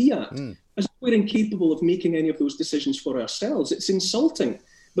 rule by fiat, as we're incapable of making any of those decisions for ourselves, it's insulting.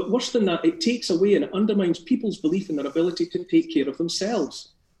 But worse than that, it takes away and it undermines people's belief in their ability to take care of themselves.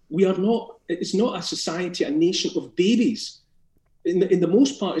 It's not a society, a nation of babies. In the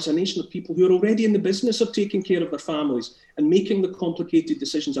most part, it's a nation of people who are already in the business of taking care of their families and making the complicated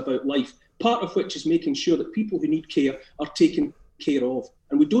decisions about life, part of which is making sure that people who need care are taken care of.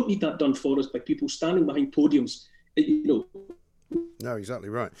 And we don't need that done for us by people standing behind podiums, No, exactly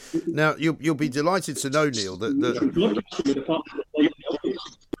right. Now, you'll be delighted to know, Neil, that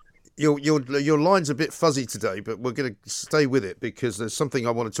your line's a bit fuzzy today, but we're going to stay with it because there's something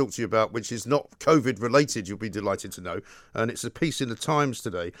I want to talk to you about which is not COVID related, you'll be delighted to know. And it's a piece in the Times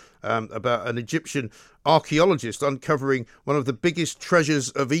today about an Egyptian archaeologist uncovering one of the biggest treasures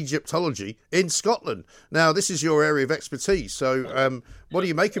of Egyptology in Scotland. Now, this is your area of expertise, so what do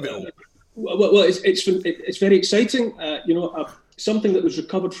you make of it all? Well, it's very exciting. Something that was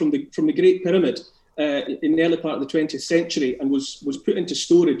recovered from the Great Pyramid in the early part of the 20th century and was put into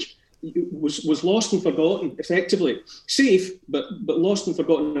storage. Was lost and forgotten, effectively. Safe, but lost and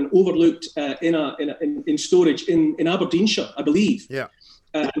forgotten and overlooked in storage in Aberdeenshire, I believe. Yeah.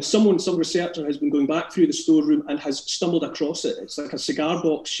 Some researcher has been going back through the storeroom and has stumbled across it. It's like a cigar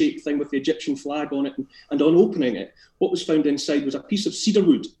box shaped thing with the Egyptian flag on it. And on opening it, what was found inside was a piece of cedar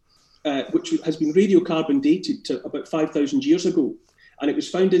wood, which has been radiocarbon dated to about 5,000 years ago. And it was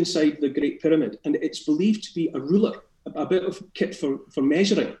found inside the Great Pyramid. And it's believed to be a ruler, a bit of kit for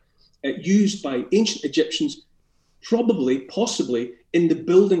measuring, used by ancient Egyptians, possibly, in the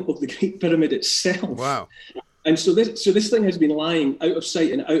building of the Great Pyramid itself. Wow. And so this thing has been lying out of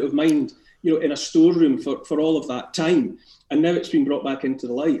sight and out of mind, in a storeroom for all of that time. And now it's been brought back into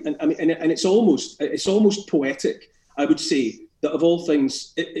the light. And I mean, and it's almost poetic, I would say, that of all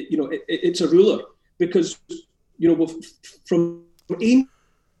things, it's a ruler, because, from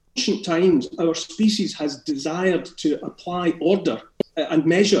ancient times, our species has desired to apply order and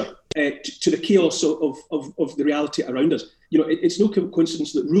measure to the chaos of the reality around us. It's no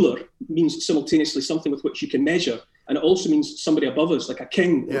coincidence that ruler means simultaneously something with which you can measure, and it also means somebody above us, like a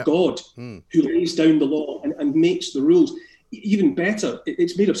king or God, who lays down the law and makes the rules. Even better,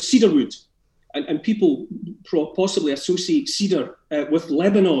 it's made of cedar wood, and people possibly associate cedar with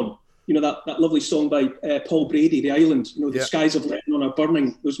Lebanon. That lovely song by Paul Brady, The Island. The skies of Lebanon are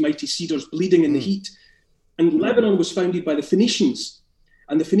burning, those mighty cedars bleeding in the heat. And Lebanon was founded by the Phoenicians.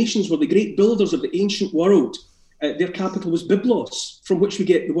 And the Phoenicians were the great builders of the ancient world. Their capital was Byblos, from which we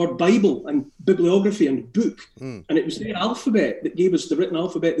get the word Bible and bibliography and book. And it was their alphabet that gave us the written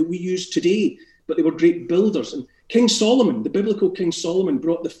alphabet that we use today. But they were great builders. And King Solomon, the biblical King Solomon,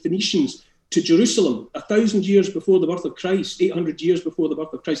 brought the Phoenicians to Jerusalem 1,000 years before the birth of Christ, 800 years before the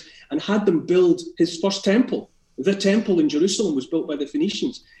birth of Christ, and had them build his first temple. The temple in Jerusalem was built by the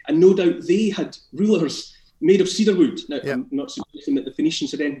Phoenicians. And no doubt they had rulers made of cedar wood. Now, I'm not suggesting that the Phoenicians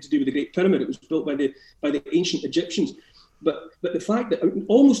had anything to do with the Great Pyramid. It was built by the ancient Egyptians. But the fact that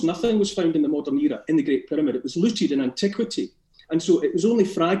almost nothing was found in the modern era in the Great Pyramid, it was looted in antiquity. And so it was only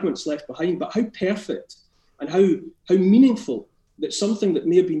fragments left behind. But how perfect and how meaningful that something that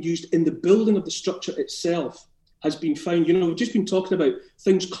may have been used in the building of the structure itself has been found. We've just been talking about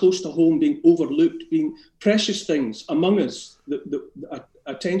things close to home being overlooked, being precious things among us that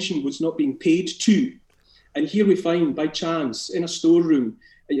attention was not being paid to. And here we find, by chance, in a storeroom,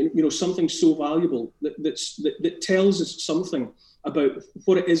 something so valuable that tells us something about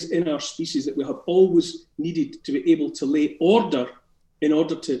what it is in our species that we have always needed to be able to lay order in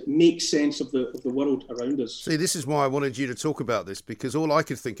order to make sense of the world around us. See, this is why I wanted you to talk about this, because all I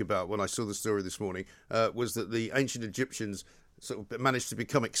could think about when I saw the story this morning was that the ancient Egyptians sort of managed to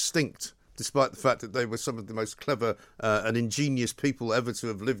become extinct, despite the fact that they were some of the most clever and ingenious people ever to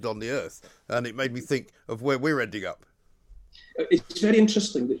have lived on the earth. And it made me think of where we're ending up. It's very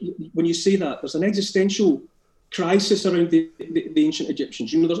interesting that when you say that, there's an existential crisis around the ancient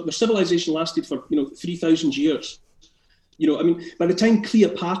Egyptians. Their civilization lasted for 3,000 years. By the time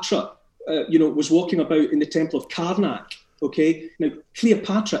Cleopatra was walking about in the Temple of Karnak. Okay, now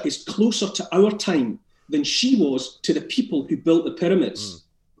Cleopatra is closer to our time than she was to the people who built the pyramids.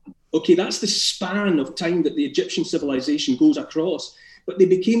 Okay, that's the span of time that the Egyptian civilization goes across. But they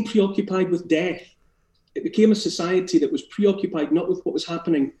became preoccupied with death. It became a society that was preoccupied not with what was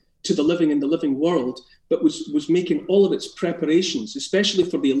happening to the living in the living world, but was making all of its preparations, especially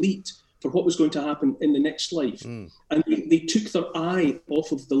for the elite, for what was going to happen in the next life. And they took their eye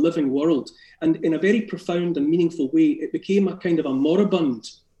off of the living world. And in a very profound and meaningful way, it became a kind of a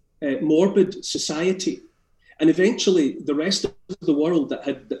moribund, morbid society. And eventually, the rest of the world that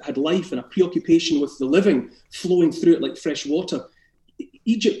had life and a preoccupation with the living flowing through it like fresh water,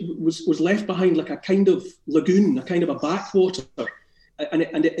 Egypt was left behind like a kind of lagoon, a kind of a backwater,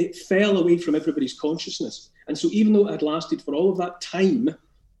 and it fell away from everybody's consciousness. And so even though it had lasted for all of that time,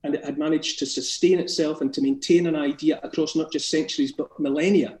 and it had managed to sustain itself and to maintain an idea across not just centuries, but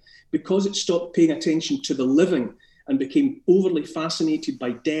millennia, because it stopped paying attention to the living and became overly fascinated by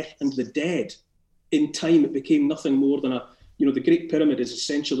death and the dead, in time it became nothing more than the Great Pyramid is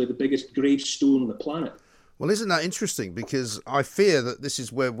essentially the biggest gravestone on the planet. Well, isn't that interesting? Because I fear that this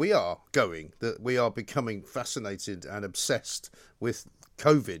is where we are going, that we are becoming fascinated and obsessed with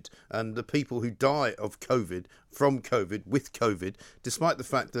COVID and the people who die of COVID, from COVID, with COVID, despite the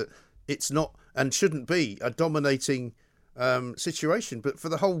fact that it's not and shouldn't be a dominating situation, but for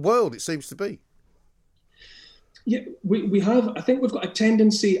the whole world it seems to be. Yeah, I think we've got a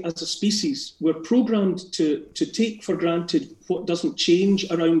tendency as a species, we're programmed to take for granted what doesn't change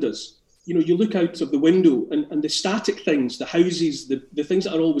around us. You look out of the window and the static things, the houses, the things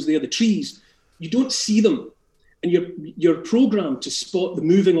that are always there, the trees, you don't see them. And you're programmed to spot the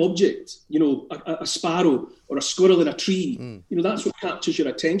moving object, a sparrow or a squirrel in a tree. That's what captures your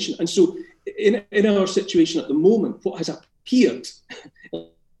attention. And so in our situation at the moment, what has appeared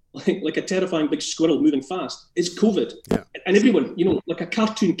like a terrifying big squirrel moving fast is COVID. Yeah. And everyone, like a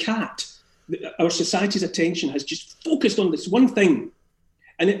cartoon cat, our society's attention has just focused on this one thing.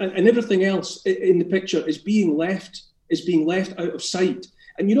 And everything else in the picture is being left out of sight.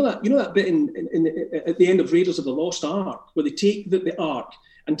 And you know that bit at the end of Raiders of the Lost Ark, where they take the Ark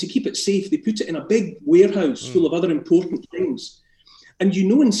and to keep it safe, they put it in a big warehouse full of other important things. And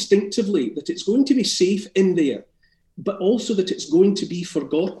instinctively that it's going to be safe in there, but also that it's going to be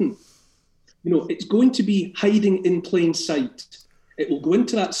forgotten. It's going to be hiding in plain sight. It will go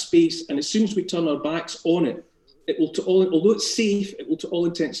into that space, and as soon as we turn our backs on it, although it's safe, it will to all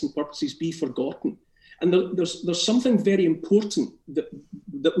intents and purposes be forgotten. And there's something very important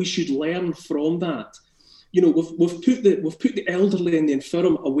that we should learn from that. We've put the elderly and the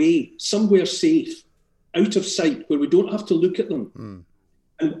infirm away somewhere safe, out of sight, where we don't have to look at them.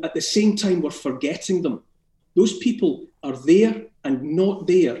 And at the same time, we're forgetting them. Those people are there and not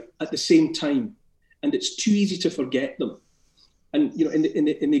there at the same time, and it's too easy to forget them. And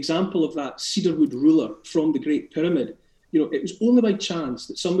in the example of that cedarwood ruler from the Great Pyramid, it was only by chance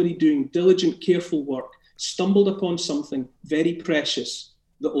that somebody doing diligent, careful work stumbled upon something very precious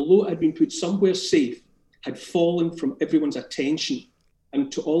that, although it had been put somewhere safe, had fallen from everyone's attention and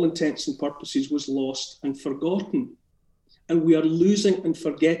to all intents and purposes was lost and forgotten. And we are losing and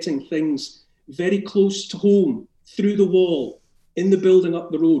forgetting things very close to home, through the wall, in the building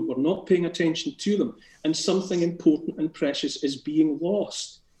up the road. We're not paying attention to them. And something important and precious is being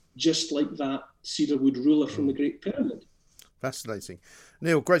lost, just like that cedarwood ruler from the Great Pyramid. Fascinating.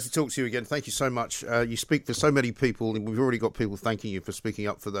 Neil, great to talk to you again. Thank you so much. You speak for so many people, and we've already got people thanking you for speaking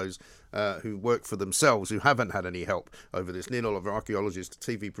up for those who work for themselves, who haven't had any help over this. Neil Oliver, archaeologist,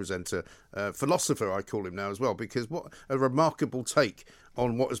 TV presenter, philosopher, I call him now as well, because what a remarkable take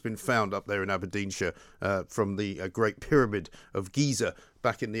on what has been found up there in Aberdeenshire from the Great Pyramid of Giza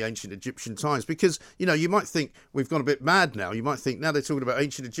back in the ancient Egyptian times. Because, you might think we've gone a bit mad now. You might think now they're talking about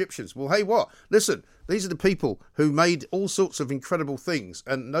ancient Egyptians. Well, hey, what? Listen, these are the people who made all sorts of incredible things,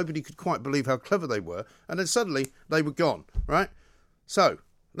 and nobody could quite believe how clever they were. And then suddenly they were gone, right? So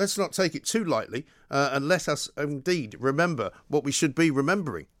let's not take it too lightly, and let us indeed remember what we should be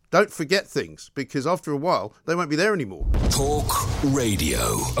remembering. Don't forget things, because after a while, they won't be there anymore. Talk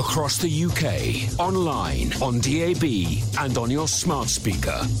Radio. Across the UK, online, on DAB, and on your smart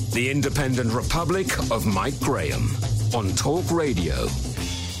speaker. The Independent Republic of Mike Graham on Talk Radio.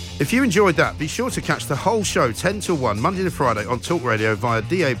 If you enjoyed that, be sure to catch the whole show 10 till 1, Monday to Friday on Talk Radio via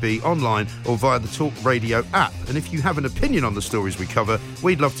DAB, online, or via the Talk Radio app. And if you have an opinion on the stories we cover,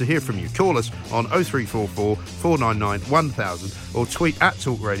 we'd love to hear from you. Call us on 0344 499 1000 or tweet at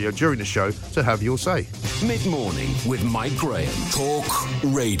Talk Radio during the show to have your say. Mid-morning with Mike Graham. Talk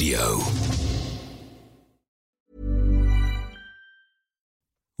Radio.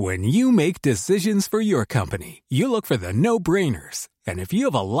 When you make decisions for your company, you look for the no-brainers. And if you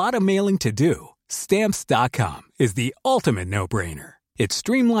have a lot of mailing to do, Stamps.com is the ultimate no-brainer. It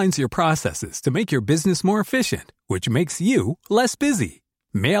streamlines your processes to make your business more efficient, which makes you less busy.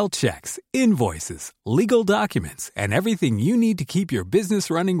 Mail checks, invoices, legal documents, and everything you need to keep your business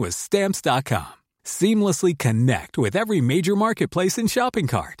running with Stamps.com. Seamlessly connect with every major marketplace and shopping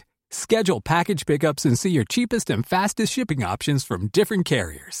cart. Schedule package pickups and see your cheapest and fastest shipping options from different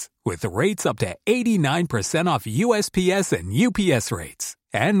carriers, with rates up to 89% off USPS and UPS rates.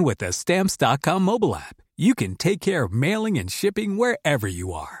 And with the Stamps.com mobile app, you can take care of mailing and shipping wherever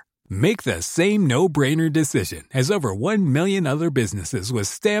you are. Make the same no-brainer decision as over 1 million other businesses with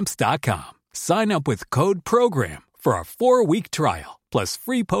Stamps.com. Sign up with code PROGRAM for a 4-week trial, plus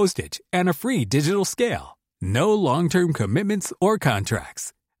free postage and a free digital scale. No long-term commitments or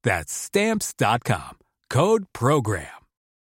contracts. That's Stamps.com. Code PROGRAM.